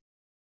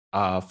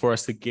 for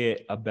us to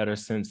get a better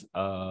sense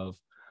of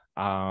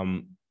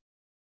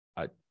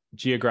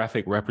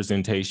geographic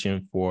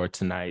representation for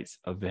tonight's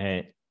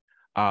event.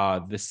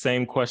 The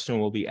same question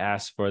will be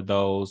asked for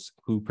those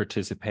who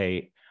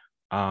participate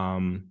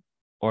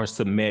or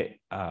submit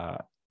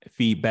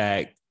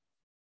feedback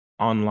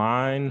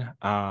online.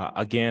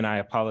 Again, I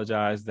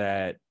apologize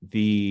that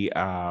the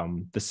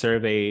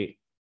survey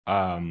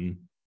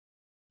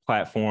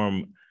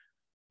platform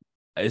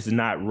is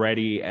not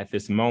ready at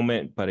this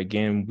moment, but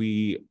again,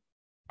 we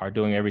are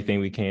doing everything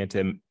we can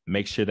to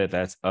make sure that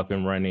that's up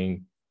and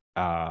running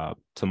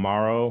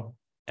tomorrow,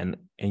 and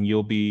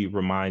you'll be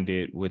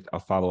reminded with a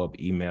follow-up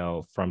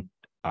email from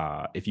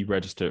if you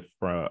registered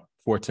for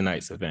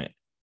tonight's event.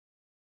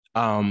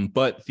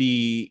 But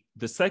the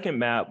second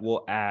map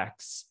will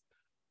ask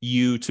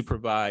you to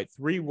provide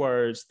 3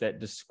 words that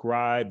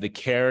describe the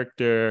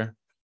character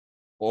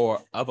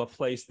or of a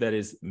place that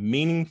is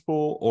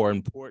meaningful or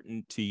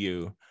important to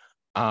you.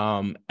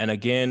 And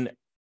again,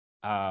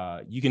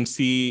 you can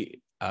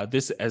see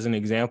this as an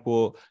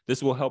example.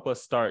 This will help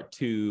us start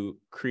to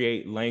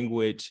create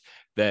language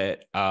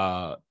that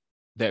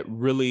that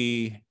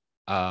really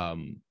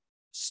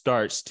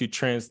starts to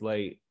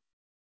translate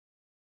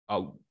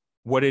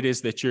what it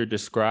is that you're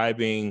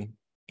describing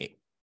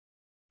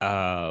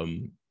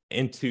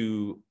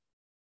into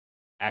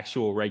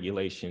actual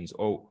regulations,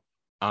 or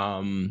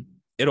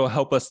it'll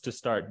help us to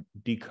start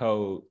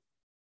decode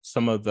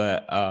some of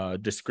the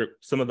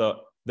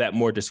that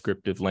more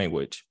descriptive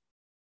language.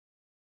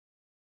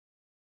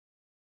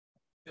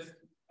 Just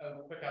a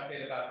quick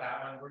update about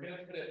that one. We're going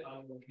to put it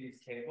on these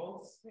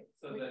tables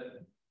so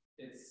that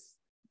it's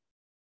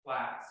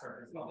flat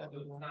surface. So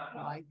it's not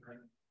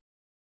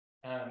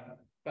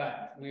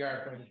but we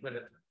are going to put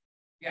it.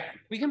 Yeah,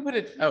 we can put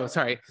it. Oh,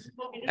 sorry.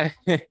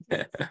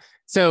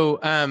 So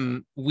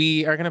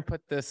we are going to put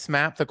this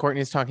map that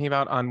Courtney's talking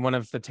about on one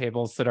of the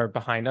tables that are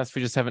behind us.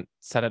 We just haven't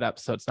set it up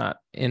so it's not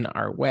in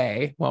our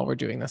way while we're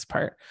doing this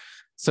part,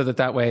 so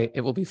that way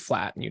it will be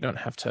flat and you don't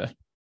have to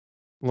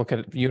look at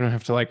it. You don't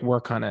have to like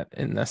work on it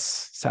in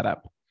this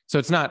setup. So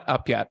it's not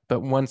up yet,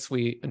 but once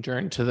we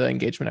adjourn to the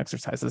engagement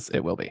exercises,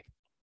 it will be.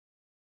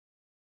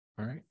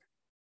 All right.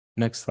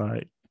 Next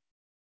slide.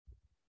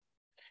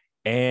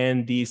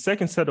 And the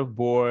second set of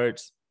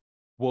boards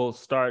will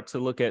start to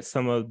look at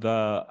some of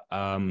the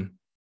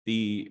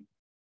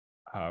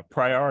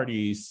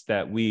priorities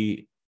that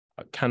we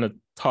kind of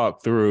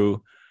talked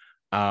through.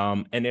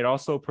 And it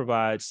also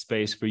provides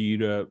space for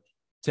you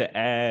to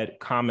add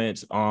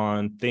comments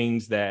on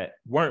things that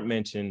weren't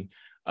mentioned.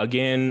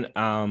 Again,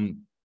 the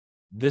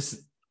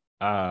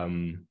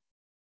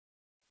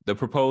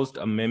proposed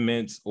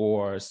amendments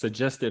or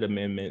suggested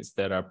amendments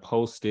that are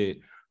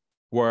posted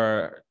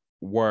were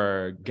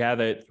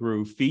gathered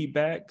through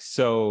feedback.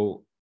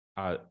 So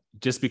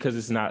just because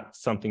it's not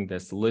something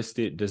that's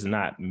listed does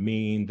not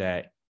mean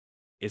that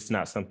it's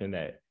not something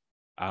that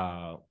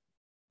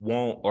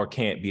won't or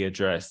can't be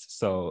addressed.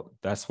 So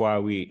that's why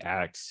we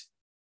asked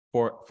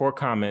for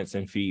comments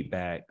and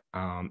feedback.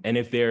 And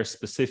if there are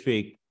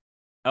specific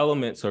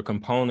elements or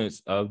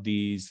components of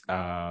these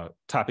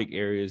topic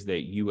areas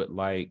that you would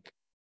like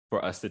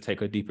for us to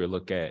take a deeper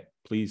look at,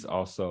 please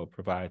also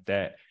provide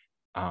that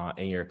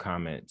in your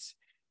comments.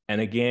 And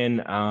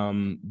again,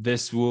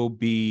 this will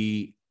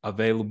be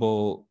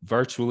available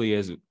virtually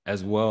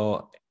as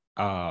well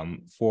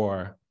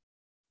for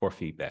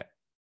feedback.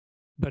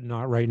 But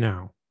not right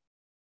now.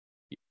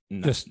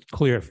 No. Just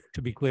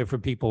to be clear for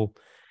people.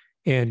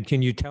 And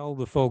can you tell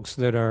the folks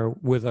that are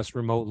with us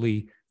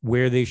remotely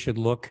where they should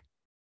look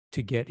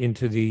to get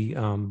into the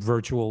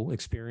virtual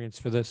experience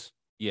for this?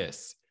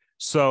 Yes.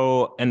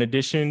 So in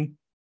addition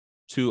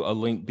to a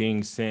link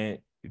being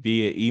sent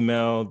via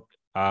email.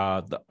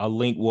 A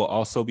link will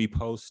also be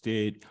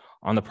posted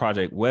on the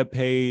project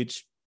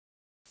webpage,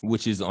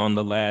 which is on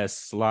the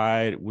last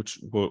slide, which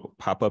will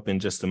pop up in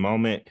just a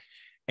moment.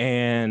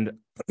 And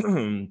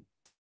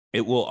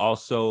it will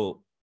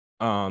also,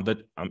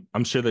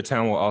 I'm sure the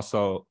town will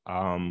also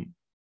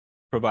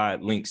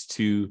provide links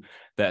to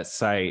that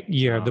site.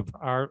 Yeah,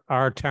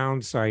 our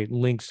town site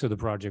links to the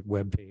project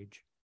webpage.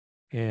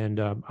 And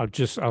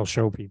I'll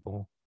show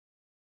people.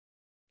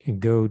 Can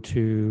go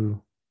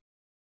to,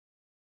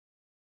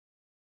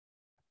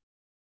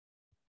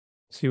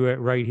 see what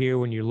right here,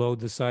 when you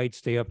load the site,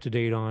 stay up to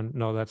date on,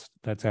 no, that's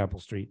Apple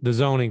Street, the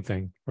zoning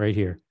thing right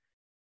here.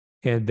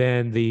 And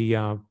then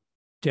the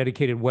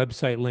dedicated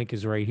website link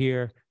is right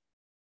here.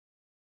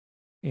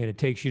 And it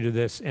takes you to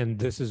this, and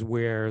this is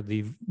where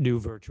the new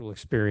virtual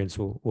experience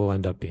will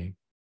end up being.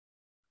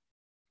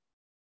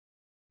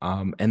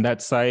 And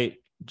that site,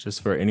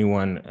 just for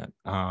anyone,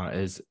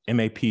 is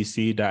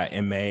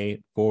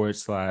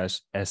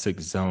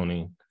mapc.ma/Essex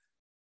zoning.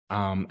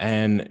 Can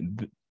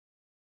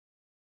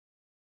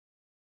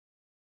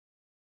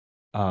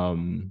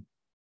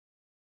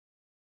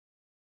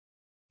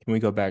we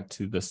go back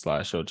to the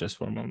slideshow just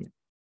for a moment?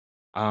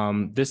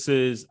 This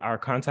is our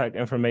contact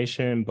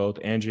information, both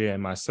Andrea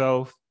and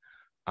myself.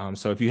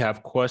 So if you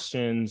have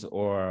questions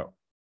or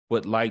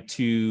would like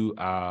to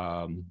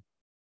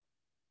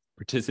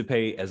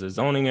participate as a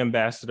zoning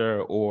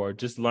ambassador or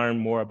just learn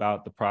more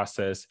about the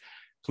process,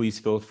 please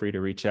feel free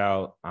to reach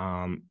out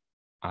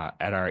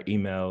at our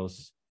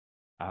emails.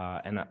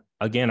 And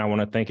again, I want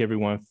to thank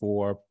everyone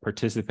for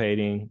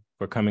participating,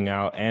 for coming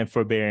out, and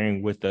for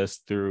bearing with us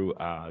through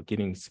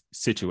getting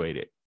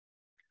situated.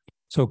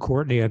 So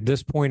Courtney, at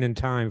this point in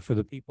time, for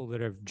the people that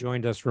have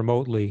joined us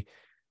remotely,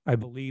 I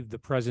believe the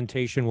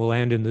presentation will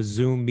end and the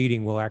Zoom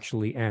meeting will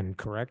actually end,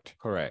 correct?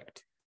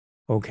 Correct.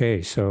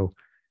 Okay, so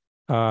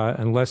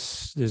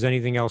unless there's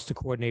anything else to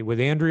coordinate with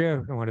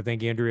Andrea, I want to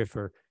thank Andrea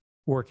for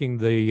working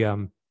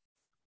the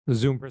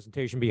Zoom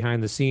presentation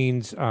behind the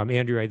scenes.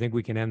 Andrea, I think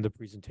we can end the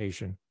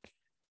presentation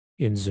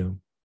in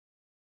Zoom.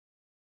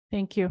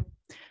 Thank you.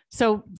 So